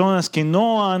las personas que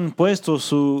no han puesto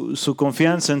su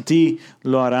confianza en ti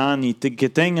lo harán y que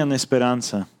tengan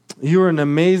esperanza. You're an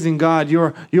amazing God.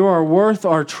 You are worth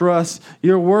our trust.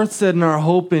 You're worth setting our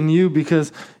hope in you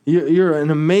because you're an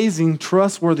amazing,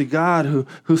 trustworthy God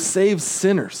who saves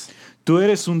sinners. Tú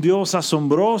eres un Dios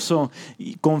asombroso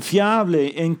y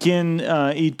confiable en quien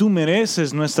y tú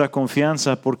mereces nuestra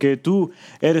confianza porque tú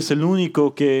eres el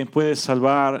único que puede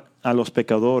salvar a los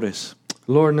pecadores.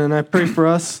 Lord, and I pray for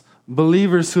us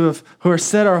believers who have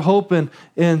set our hope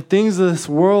in things of this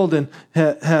world and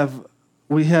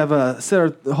we have set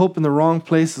our hope in the wrong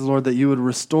places, Lord, that you would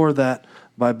restore that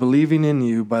by believing in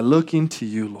you, by looking to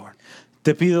you, Lord.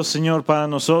 Te pido, Señor, para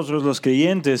nosotros los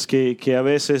creyentes que a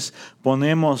veces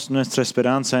ponemos nuestra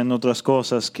esperanza en otras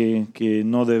cosas que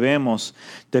no debemos,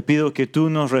 te pido que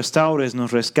tú nos restaures,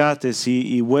 nos rescates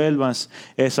y vuelvas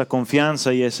esa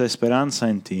confianza y esa esperanza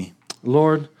en ti.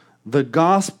 Lord, the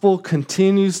gospel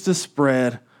continues to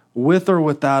spread with or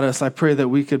without us. I pray that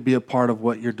we could be a part of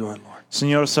what you're doing, Lord.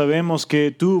 Señor, sabemos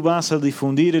que tú vas a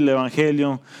difundir el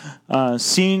Evangelio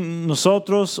sin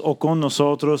nosotros o con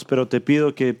nosotros, pero te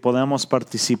pido que podamos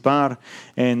participar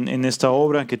en esta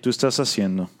obra que tú estás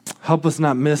haciendo. Help us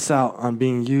not miss out on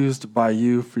being used by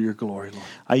you for your glory, Lord.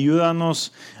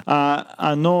 Ayúdanos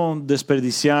a no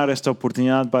desperdiciar esta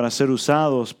oportunidad para ser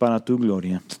usados para tu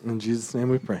gloria. In Jesus' name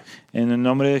we pray. En el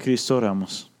nombre de Cristo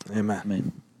oramos. Amen.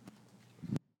 Amén.